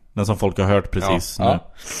säga. Den som folk har hört precis nu.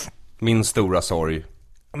 Min stora sorg.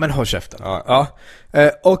 Men håll käften.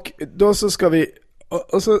 Och då så ska vi.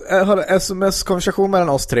 Och så har det sms-konversation mellan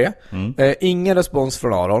oss 3. Ingen respons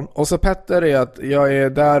från Aron. Och så Petter är att jag är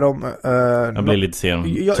där om jag blir lite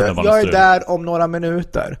sen. Jag är där om några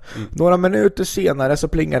minuter. Några minuter senare så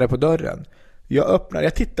plingar det på dörren.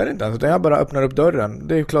 Jag tittar inte ens, utan jag bara öppnar upp dörren.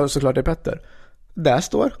 Det är klart, såklart det är Petter. Där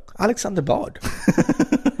står Alexander Bard.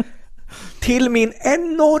 Till min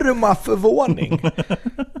enorma förvåning.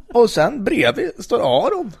 Och sen bredvid står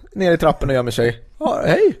Aron nere i trappen och gömmer sig. Ja,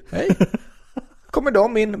 hej. Kommer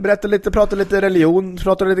de in, pratar lite religion,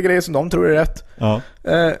 pratar lite grejer som de tror är rätt. Ja.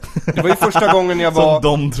 Det var ju första gången jag var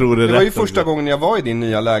som de tror är rätt. Det var ju första gången jag var i din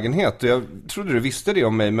nya lägenhet. Och jag trodde du visste det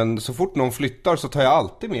om mig, men så fort någon flyttar så tar jag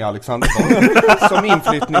alltid med Alexander som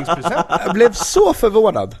inflyttningspresent. Jag blev så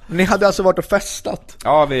förvånad. Ni hade alltså varit och festat.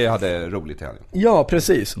 Ja, vi hade roligt i helgen. Ja,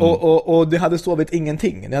 precis. Och det hade sovit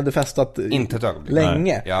ingenting. Ni hade festat inte ett ögonblick.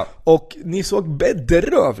 Länge. Ja. Och ni såg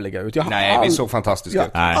bedrövliga ut. Vi såg fantastiska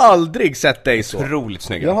ut. Jag har aldrig sett dig så. Otroligt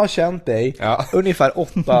snygga. Jag har känt dig ungefär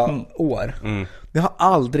 8 år. Jag har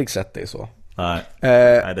aldrig sett dig så. Nej,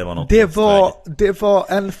 det var något. Det var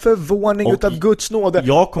en förvåning och utav Guds nåde.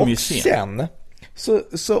 Jag kom ju sen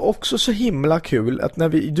så också så himla kul att när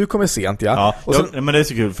du kommer sent, och sen, men det är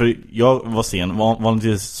så kul för jag var sen.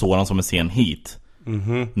 Vanligtvis Soran som är sen hit.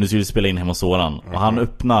 Nu skulle vi spela in hemma hos Soran och han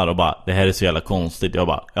öppnar och bara, det här är så jävla konstigt. Jag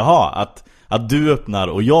bara, jaha, att du öppnar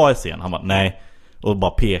och jag är sen. Han bara, nej. Och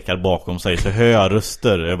bara pekar bakom sig så hör jag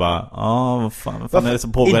röster. Jag bara, vad fan är det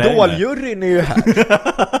som pågår här? Idoljuryn är ju här.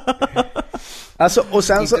 Alltså, och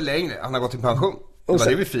sen inte längre, han har gått i pension. Det var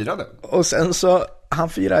det vi firade. Och sen så, han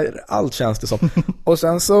firar allt, känns det som. Och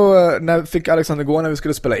sen så, när fick Alexander gå när vi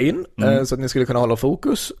skulle spela in, så att ni skulle kunna hålla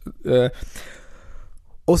fokus.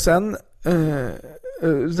 Och sen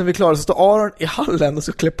när vi klarade så står Aron i hallen och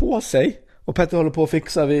så klär på sig. Och Petter håller på att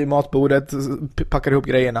fixa vid matbordet, packar ihop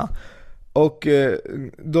grejerna. Och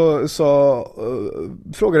då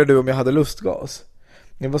frågade du om jag hade lustgas.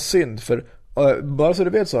 Det var synd, för Bara så du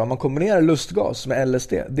vet så, om man kombinerar lustgas med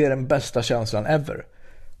LSD, det är den bästa känslan ever.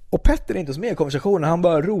 Och Petter är inte som med i konversationen, han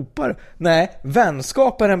bara ropar, nej,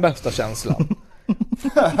 vänskap är den bästa känslan.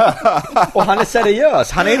 Och han är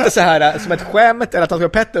seriös, han är inte så här som ett skämt eller att han ska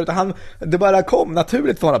Petter, utan det bara kom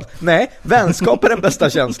naturligt för honom. Nej, vänskap är den bästa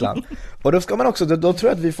känslan. Och då ska man också, då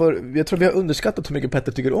tror jag att jag tror vi har underskattat hur mycket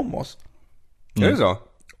Petter tycker om oss. Är det så?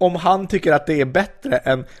 Om han tycker att det är bättre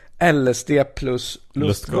än LSD plus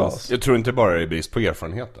lustgas. Jag tror inte bara det är brist på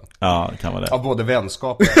erfarenheten. Ja, det kan vara det. Av både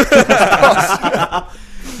vänskap och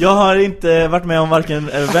Jag har inte varit med om varken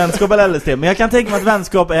vänskap eller LSD, men jag kan tänka mig att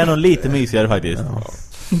vänskap är nog lite mysigare faktiskt.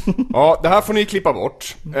 Ja, det här får ni klippa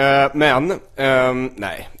bort. Men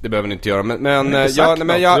nej, det behöver ni inte göra. Men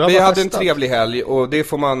vi hade en trevlig helg, och det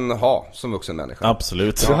får man ha som vuxen människa.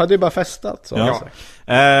 Absolut. Du hade ju bara festat så. Ja.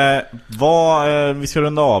 Vi ska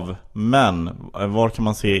runda av, men var kan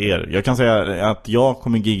man se er? Jag kan säga att jag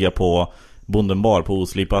kommer gigga på Bonden Bar på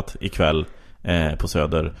Oslipat ikväll på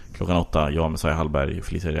Söder klockan 8. Jag, Messiah Hallberg,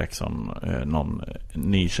 Felicia Jackson, någon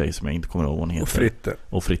ny tjej som jag inte kommer ihåg vad hon heter.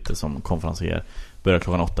 Och Fritte som konferencier. Börjar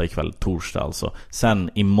klockan 8 ikväll, torsdag alltså. Sen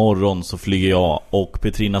imorgon så flyger jag och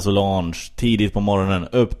Petrina Solange tidigt på morgonen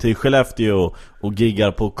upp till Skellefteå och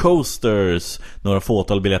giggar på Coasters. Några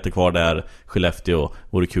fåtal biljetter kvar där. Skellefteå,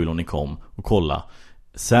 vore kul om ni kom och kolla.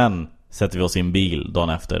 Sen sätter vi oss i en bil dagen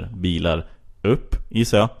efter. Bilar upp,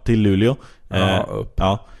 gissar jag, till Luleå. Upp.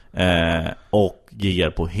 Ja. Och giggar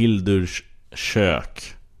på Hildurs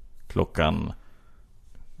kök klockan...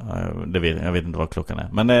 Jag vet inte vad klockan är.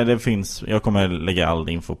 Men det finns. Jag kommer lägga all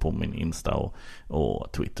info på min Insta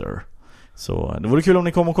och Twitter. Så det vore kul om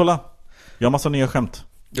ni kom och kolla. Jag har massa nya skämt.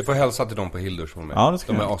 Du får hälsa till dem på Hildurs som är. Ja, det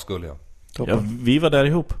ska de jag. är asgulliga. Ja, vi var där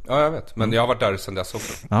ihop. Ja, jag vet. Men jag har varit där sedan dess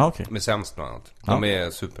också. Ja, okej. Med sämst bland annat. De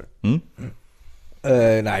är super.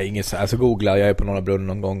 Nej, inget så. Alltså googla, jag är på Norra Brunn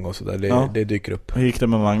någon gång och så där. Det dyker upp. Hur gick det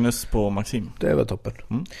med Magnus på Maxim? Det var toppen.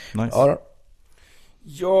 Nice.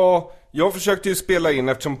 Ja, jag försökte ju spela in,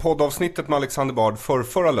 eftersom poddavsnittet med Alexander Bard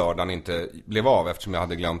förra lördagen inte blev av, eftersom jag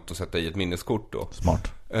hade glömt att sätta i ett minneskort då.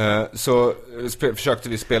 Smart. Så försökte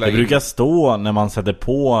vi spela in. Det brukar stå när man sätter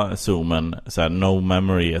på zoomen så här, no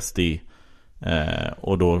memory SD.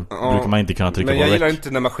 Och då brukar man inte kunna trycka på rec. Men jag gillar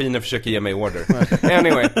inte när maskiner försöker ge mig order.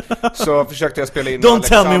 Anyway, så försökte jag spela in Don't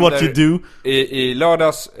Alexander tell me what you do. I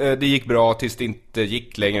lördags. Det gick bra tills det inte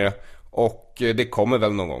gick längre. Och det kommer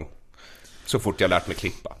väl någon gång, så fort jag lärt mig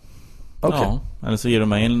klippa. Okay. Ja, eller så ger du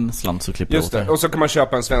mig en slant så klipper jag åt det. Och så kan man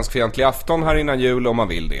köpa en svenskfientlig afton här innan jul om man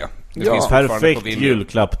vill det. Det finns perfekt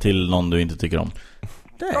julklapp till någon du inte tycker om.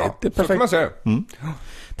 Det är perfekt. Så kan man säga.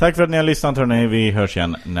 Tack för att ni har lyssnat, hörni. Vi hörs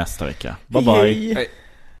igen nästa vecka. Bye bye. Hej.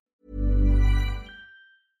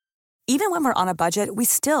 Even when we're on a budget, we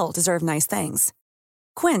still deserve nice things.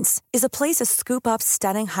 Quince is a place to scoop up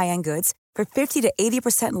stunning high-end goods for 50 to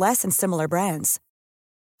 80% less than similar brands.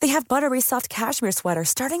 They have buttery soft cashmere sweaters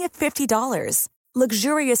starting at $50,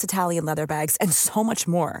 luxurious Italian leather bags, and so much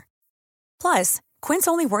more. Plus, Quince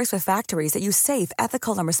only works with factories that use safe,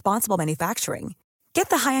 ethical, and responsible manufacturing. Get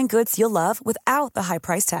the high-end goods you'll love without the high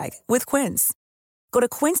price tag with Quince. Go to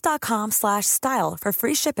quince.com/style for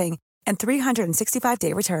free shipping and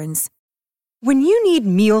 365-day returns. When you need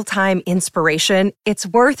mealtime inspiration, it's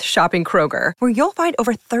worth shopping Kroger, where you'll find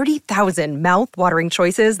over 30,000 mouth-watering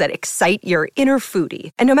choices that excite your inner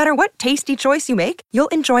foodie. And no matter what tasty choice you make,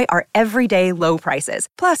 you'll enjoy our everyday low prices,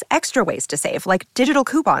 plus extra ways to save, like digital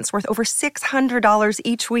coupons worth over $600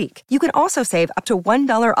 each week. You can also save up to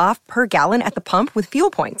 $1 off per gallon at the pump with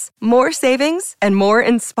fuel points. More savings and more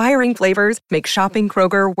inspiring flavors make shopping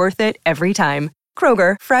Kroger worth it every time.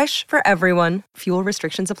 Kroger, fresh for everyone. Fuel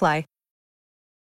restrictions apply.